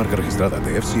es una marca registrada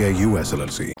de FCA US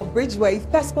LLC. Bridgeway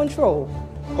Pest Control.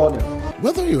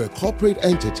 Whether you're a corporate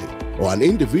entity or an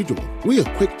individual, we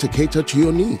are quick to cater to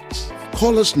your needs.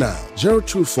 Call us now,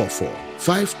 0244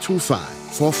 525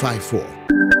 454.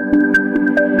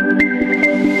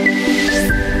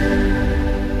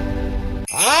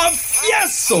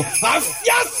 Afiaso!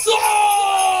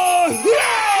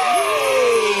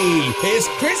 Hooray! It's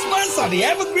Christmas at the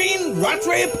Evergreen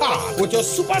Rattray Park with your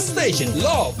superstation,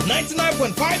 Love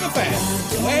 99.5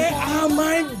 FM. Where are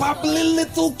my bubbly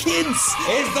little kids?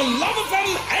 It's the Love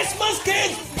FM Xmas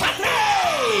Kids Party!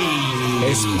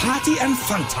 It's party and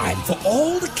fun time for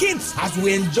all the kids as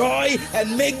we enjoy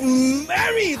and make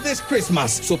merry this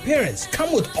Christmas. So parents,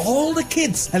 come with all the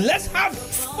kids and let's have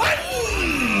fun!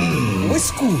 Which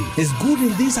school is good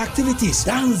in these activities?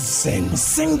 Dancing,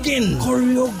 singing,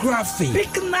 choreography,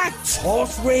 picnic,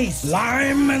 horse race,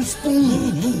 lime and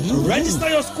spoon. Register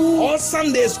your school or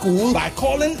Sunday school by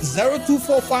calling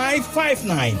 0245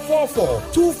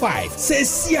 594425.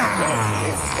 Says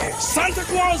yeah. Santa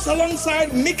Claus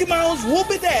alongside Mickey Mouse will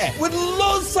be there with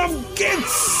loads of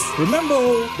gifts. Remember,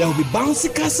 there will be bouncy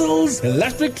castles,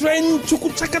 electric train,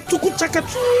 chuku-chaka,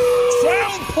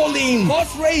 trampoline,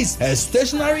 horse race, a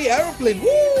stationary aeroplane,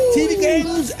 TV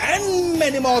games, and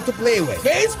many more to play with.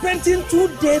 Face painting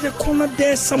today, the corner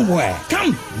there somewhere.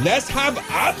 Come, let's have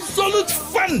absolute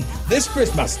fun this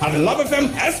Christmas at the Love FM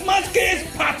Xmas Kids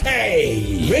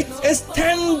Party. Rate is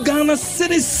 10 Ghana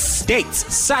cedis. Date,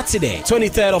 Saturday,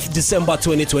 23rd of December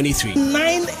 2023.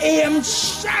 9 a.m.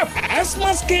 sharp.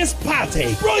 Xmas Kids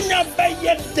Party. Bronya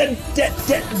Baye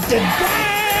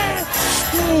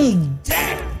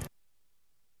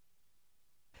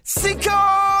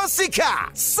Sika,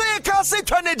 say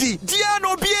Kennedy,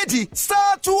 Diano Biedi,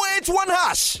 star 281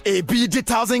 hash. A BD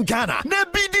 1,000 Ghana, ne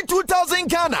BD 2,000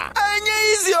 Ghana. Anya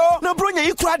easy oh, na bronya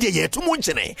ikrade ye to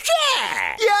munchene.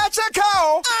 Yeah, check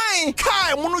out. Ai,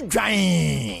 kai munu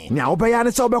dwan. Nya obaya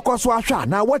ne se obekọ so ahwa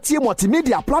na watie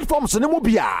multimedia platforms ne mo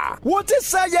bia. What is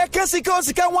say ye sika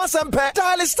wansempe?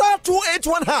 Dial star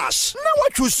 281 hash. Na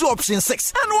what choose option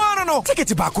 6. And no.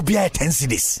 Ticket back ko bia 10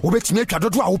 cedis. Obetumi atwa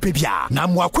dodo a wo pe bia. Na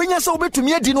mo akwanya se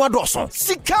obetumi adi no adoso.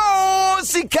 Sika.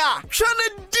 Shane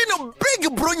dino big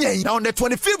bronya. Now on the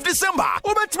 25th December,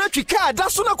 obetumi atwika da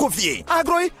so na kofie.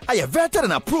 Agroi, I vetted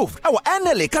and approved our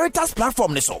NLA Caritas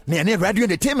platform ne so. Ne radio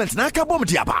entertainment na aka bom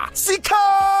diaba. Sika.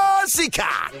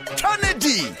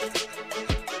 Kennedy.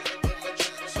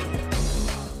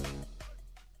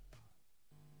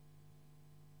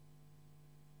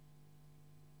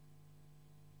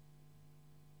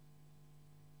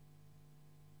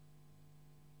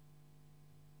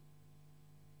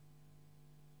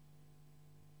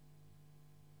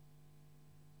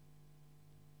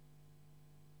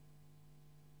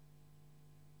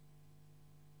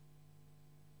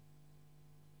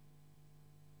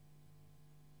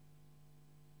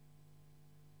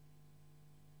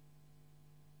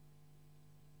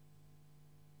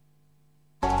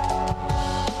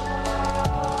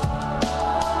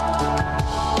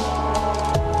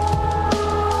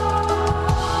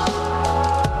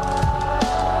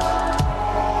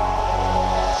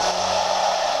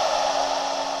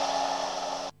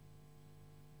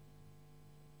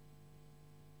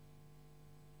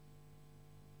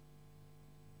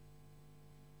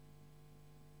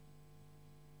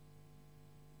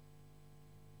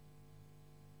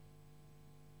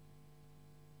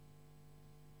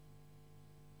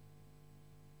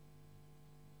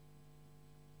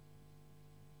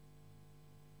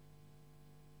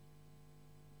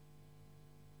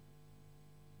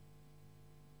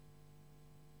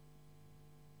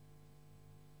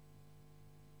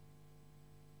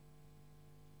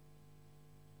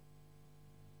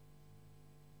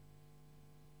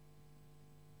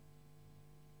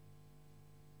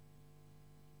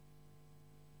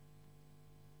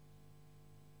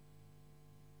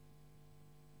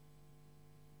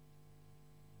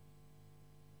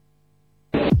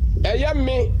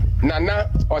 me Nana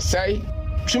Osei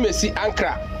Chumesi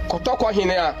Ankra Kotoko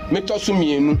Hine a metoso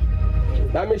mienu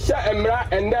na me sha emra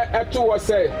ende eto wo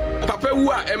sei papa wu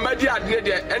a emadi adne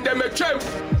de ende metwam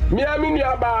me aminu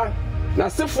aba na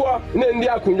sefo na ndi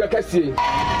akunwa kasie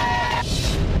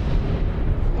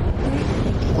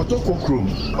Kotoko krom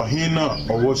ohina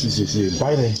owo sisese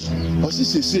bayre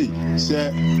osisese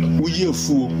se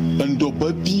uyefu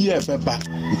ndoba bia efeba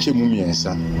ichemu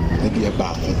miensa na bia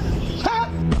ba ha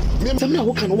me tamia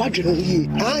wo kan wadwene yi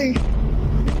ai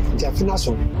jafina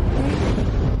so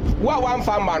wa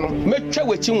mfa mba no metwa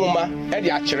wachi nwoma e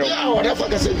de akere wo o da fa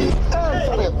kase bi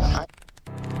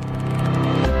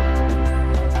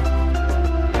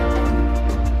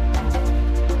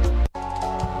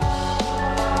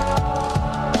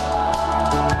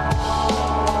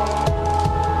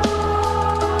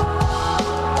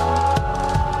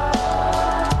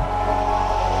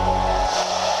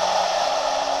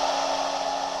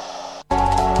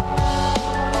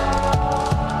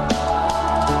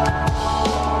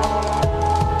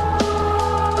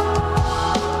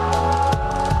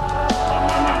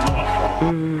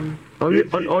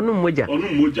onu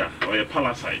moja or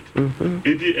parasite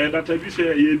edi data bi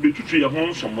say ye betutu ye ho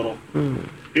nsomro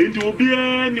edi obi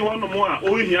ni hono mo a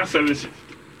o hia services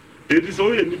edi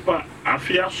so ye nipa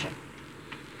afia so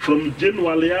from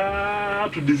January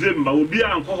to December obi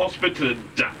anko hospital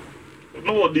da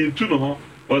no what dey tu no ho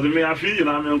was me afia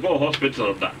na me anko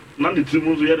hospital da na the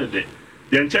timu so ye de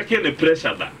ye checking the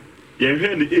pressure da ye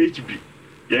hwe ni HB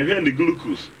ye hwe ni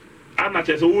glucose ana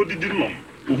che so wo didi no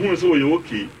ohun so ye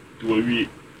okay to we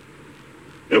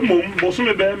emom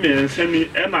bosume be me nsani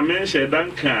e na me hye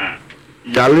danka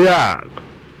Yalia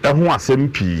eho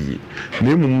asempi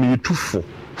na emum yitufo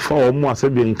fa omo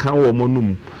asebi nkan wo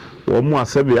monum omo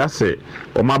asebi ase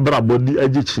omo abrabodi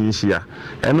agichinhia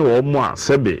ene omo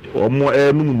asebi omo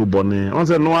enum no bone on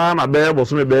se no na be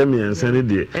bosume be me nsani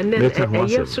de meka ho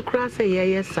ase yesu krasa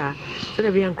yeyesa se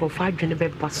na be ankrofo adwene be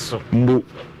baso mbo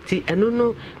ti eno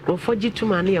no rofoji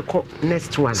tuma na yeko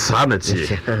next one sanity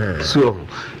so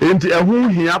enti ehu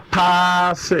hia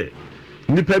pa se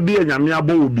nipa bi anyame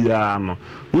abo obi a no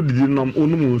wodidi nom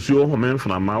onum nsuo ho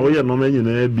menframa wo ye nom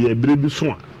anyina bi ebire bi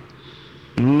so a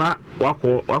na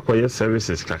wako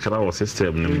services kakra o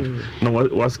system nim na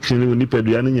was clean nipa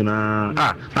dua ni nyina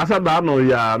na sa da no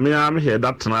ya me he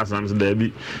that transam se da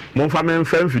bi mo fa me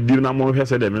mfa mfidi na mo hwe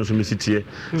se da me nso me sitie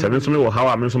se me nso me wo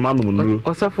hawa me nso ma no nuru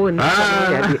osafo ni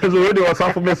ya so we dey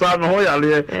osafo me sa no ho ya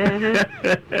le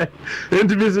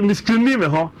enti bi me screen me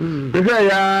ho me hwe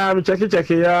ya me check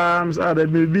ya me sa da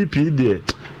me BP de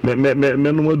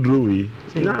me no modro wi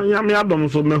ya me adom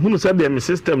so me hunu se da me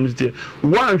system ni tie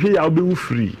wan hwe ya obi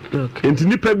free enti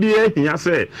nipa bi ehia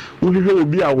se wo hwe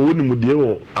obi a wo ni mudie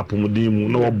wo apomuden mu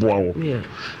na wo boa wo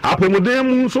apomuden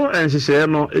mu so enhyehyɛ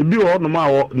no ebi wo no ma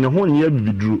wo ne ho nyɛ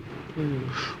bibiduro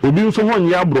obi nso ho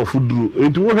nyɛ abrofo duro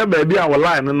enti wo hwe ba bi a wo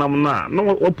line nam na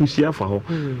wo pusi afa ho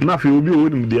na fe obi wo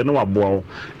ni mudie na wo boa wo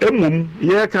emom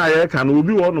ye ka na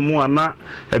obi wo no mu ana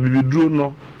bibiduro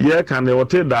no ye ka na wo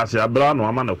te daase abra no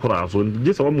ama na kora so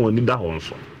gye se wo ma oni da ho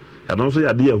nso no so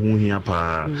ya de ahu hia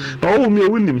pa na o mi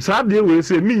ewunim sa de we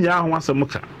se mi nya ho asem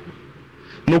ka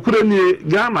no kure ni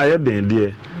Ghana ye den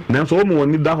de na so o mo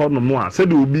ni da ho no mo a se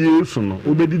de obi esu no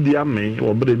obedidi amen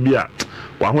wo bre bi a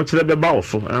wa ho kire be ba wo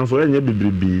so enso enye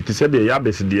bibribi ti se de ya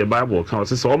besi de Bible kan o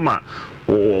se o ma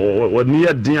o ni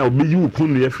ye den a obi yi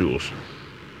ukunu ye firi so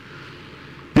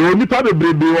de oni pa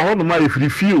bebrebe wo ho no ma ye firi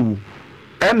fiu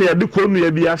ene ya de konu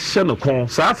ya bi ahye no kon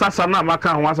sa na maka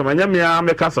ho asama nya me a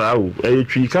me kasa o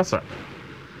twi kasa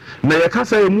na ye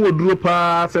kasa e mu oduro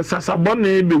pa se sasa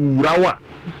bone be wurawa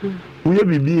uye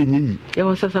bibi enyi ye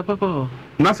wo sasa papa o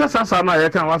na sasa na ye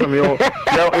kan wasama yo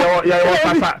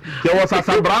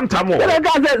sasa branta mo ye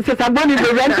ga sasa bone be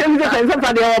rente mi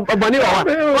sasa de bone wa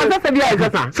sasa bi ai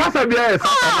sasa bi ai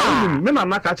me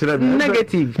na ka kire me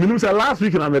negative minum say last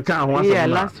week na me kan ho asama yeah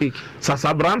last week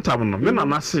sasa branta mo me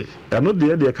na se no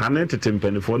de kan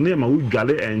entertainment ne ma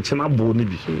wugale enchena bo ne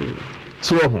bi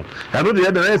so ho no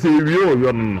de na say wi o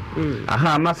yo no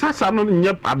aha na sasa no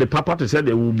nye ade papa to say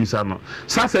de wo bisa no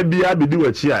sasa bia be di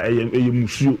wachi a eye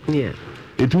musuo yeah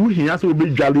etu hia so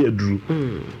obedwale aduru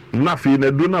na fe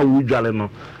na do na wo dwale no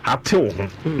ate wo ho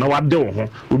na wade wo ho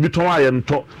obi ton aye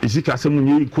nto esika sem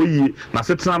nye koyie na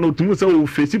setena no tumu se wo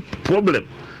face problem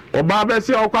oba ba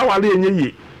se okwa wale enye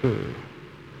ye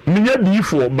minye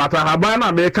difo bata haba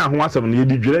na me ka ho asem na ye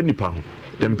di dwere nipa ho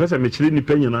dem pese me kire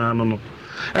nipa nyina no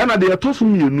ena de etoso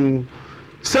mienu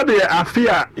se de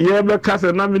afia ye be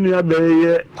kase na menu ya be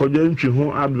ye kodwa ntwi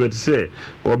ho advert se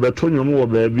obeto nwom wo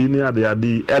ba bi ni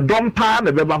ade edom pa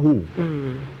na be ba ho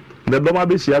na dom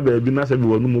abehia ba bi na se bi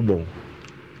wonu mu bon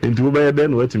enti wo be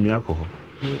den watimi akọ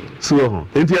so ho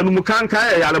enti anu mu kan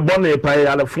ya le bone pa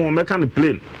ya le fon me kan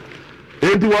plane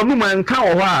enti wonu man ka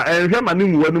wo ho a enhwe ma ne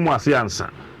mu wanu mu ase ansa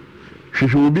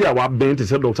hwehwe obi a wa bent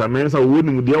se Dr. Mensa wo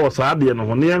ni mu de wo saa de no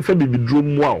ho ne enfa bibiduro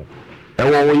mu a wo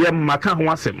wo ye maka ho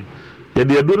asem ye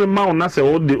de do ne ma wo na se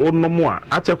wo de onomo a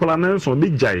achekola na nso bi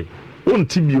jai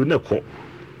wonti bio ne kọ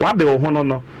wa de wo ho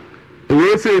no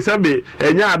we say sabe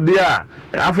enya ade a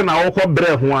afi na wo kọ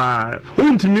bre ho a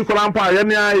wontimi kola mpa ye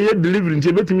ne ye delivery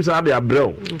nti betimi sa de abre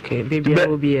o okay baby a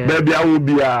wo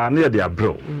bia na ye de abre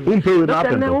o umpe we na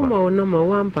happen na wo ma no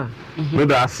wampa me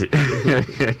da ase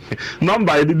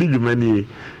number ye di jumani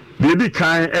baby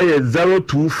kan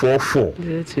 0244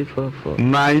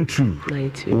 92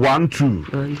 12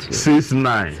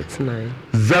 69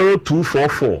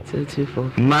 0244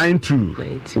 92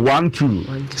 12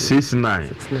 69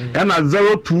 and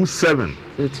 027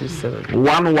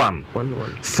 11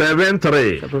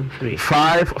 73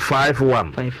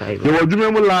 551 you will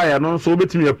do me lie no so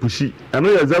betimi apushi and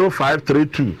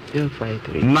 0532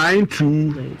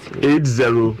 92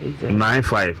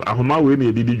 8095 ahoma we na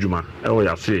edidi juma e wo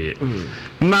ya so ye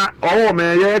na owo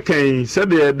me ye kan se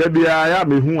de da bia ya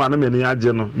me hu ana me ni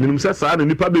age no minum se sa na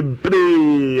nipa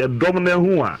bebre edom na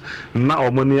hu a na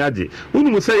omo ni age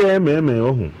unum se ye me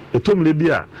ohu etomle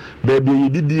bia ba bia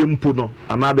yedidi mpo no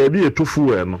ana ba bia etofu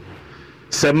we no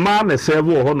se ma na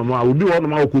serve ho no ma obi ho no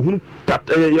ma ko hu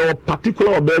your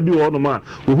particular baby or no ma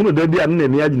who no baby and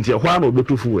ni age ntia hwa na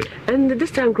obetofu we and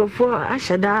this time for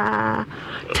ashada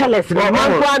tell us man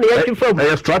plan e from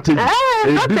a strategy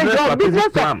a business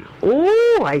plan.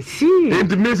 Oh, I see.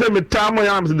 It means me time I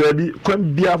am there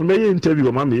come be have me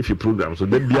interview ma me if you program so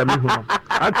there be a me hu no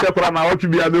I check for na what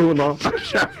be a me hu no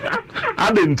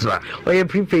I didn't try or you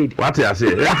prepaid what I say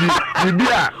you be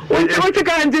a what you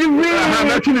can do free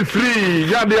I'm actually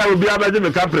free ya be a be a me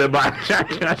capre ba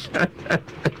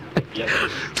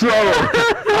so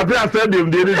after I said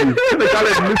them they did they call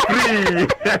it free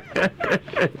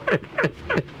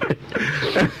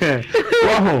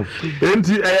wow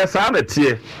enti sa na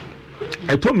tie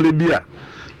etomle bia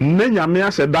nenya me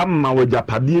aseda ma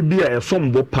wajapade bia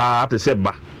esombo pa te se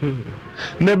ba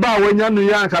ne ba wanya nu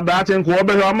ya nka da che nko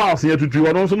obehwe ma ose atutu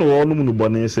wono so no wono mu no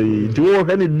bone sei nti wo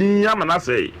hwe ne din ya mana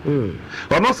sei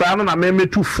ono sa no na me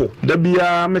metufo da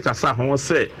bia me kasa ho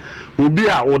se obi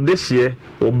a odehye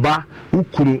oba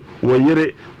ukuru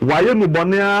woyere waye nu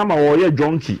bone ama woye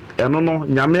jonki eno no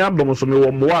nyame adom so me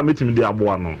wo mo a metimi di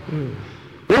aboa no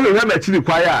wo hwe na chiri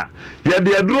kwaya ye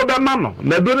de aduro be ma no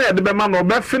na aduro ye de be ma no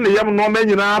be fe ne yem no ma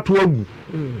nyina ato agu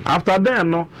after then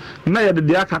no na ye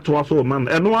de aka to so man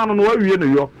eno anu no wawie no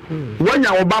yo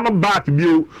wanya wo ba no back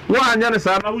bio wo anya ne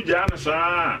sa na wugya ne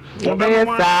sa wo be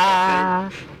mo sa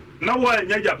na wo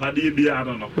anya japade bia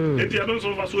no enti ado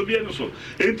so fa so bia no so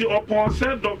enti upon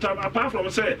said doctor apart from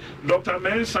say Dr.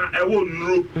 Mensa e wo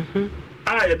nuro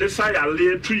a ye de sa ya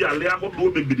le tu ya le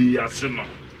ahodo bebiri ase no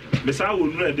me sa wo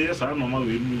nuro e de sa no ma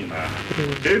we nu nyina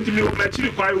enti mi wo na chiri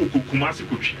kwai wo kokuma se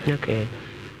kotwi okay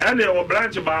ene wo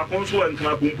branch ba kon so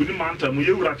enkna kunkuni manta mu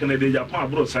yewura kana de Japan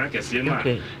abro san kese na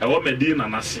e wo Medina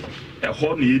nase e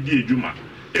ho na yedi edwuma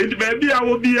enti ba bia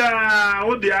wo bia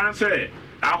wo de answer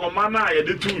ahoma na ye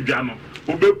de tu dwa no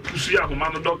wo be pusu ahoma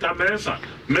no Dr. Mensa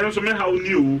menso me ha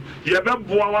oni o ye be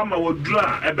boa wa ma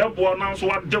wodura e be boa na so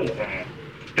wade wo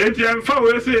enti emfa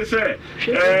we say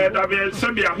da be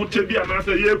se bia hote bia na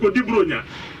se ye ko di bronya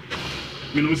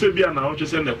minum se bia na wo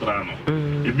twese ne kra no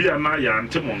e bia na ya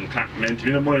ante monka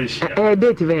mentimi mo ehia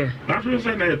date be na so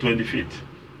say na 25th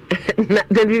na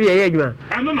de bia ye adwuma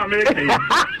ano na me kai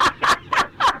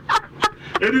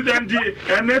edidanti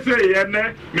ene say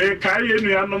ene me kai ye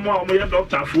nua no mo ye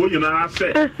doctor fo nyina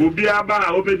se obi aba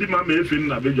a obedi ma me efin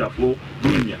na bedwafo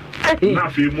dunya na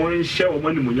fi mo nhye o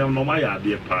mani munyam no ma ya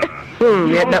ade pa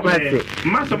ye da mate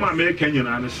masama me kan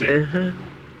nyina ne se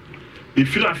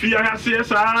ifila fia ha se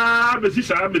sa be si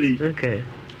sa biri okay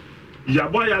ya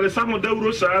boy ya le samo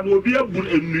dawro sa no obi abu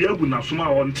enu agu na soma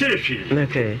on tehwe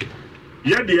okay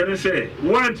ya de ene se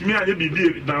want me anye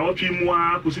bibi na otwi mu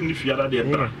a kosi ni fiada de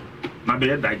bra na be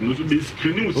diagnose be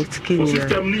screening for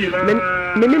system ni na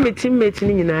me teammate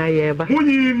ni nyina ye ba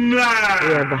munyina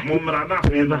mo mra na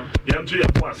fe no ya ntu ya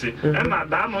po ase e na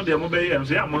da no de mo be ye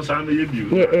so ya mo sa na ye biu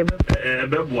e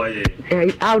be boa ye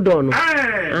outdoor no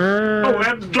oh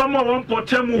e drama won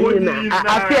potem ho ni na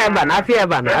afia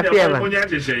ba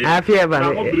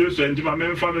na mo bre so enti ma me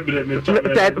mfa me bre me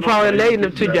for lay no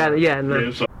to jan ya na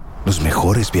Los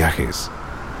mejores viajes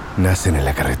nacen en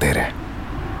la carretera,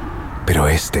 pero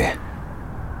este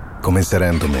comenzará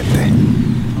en tu mente.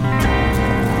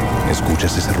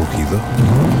 ¿Escuchas ese rugido?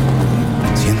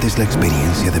 ¿Sientes la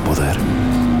experiencia de poder?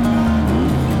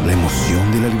 la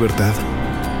emoción de la libertad?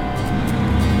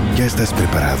 Ya estás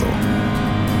preparado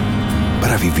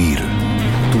para vivir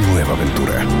tu nueva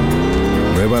aventura.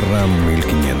 Nueva Ram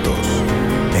 1500.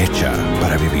 Hecha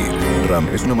para vivir. Ram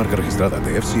es una marca registrada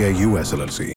de FCI US LLC.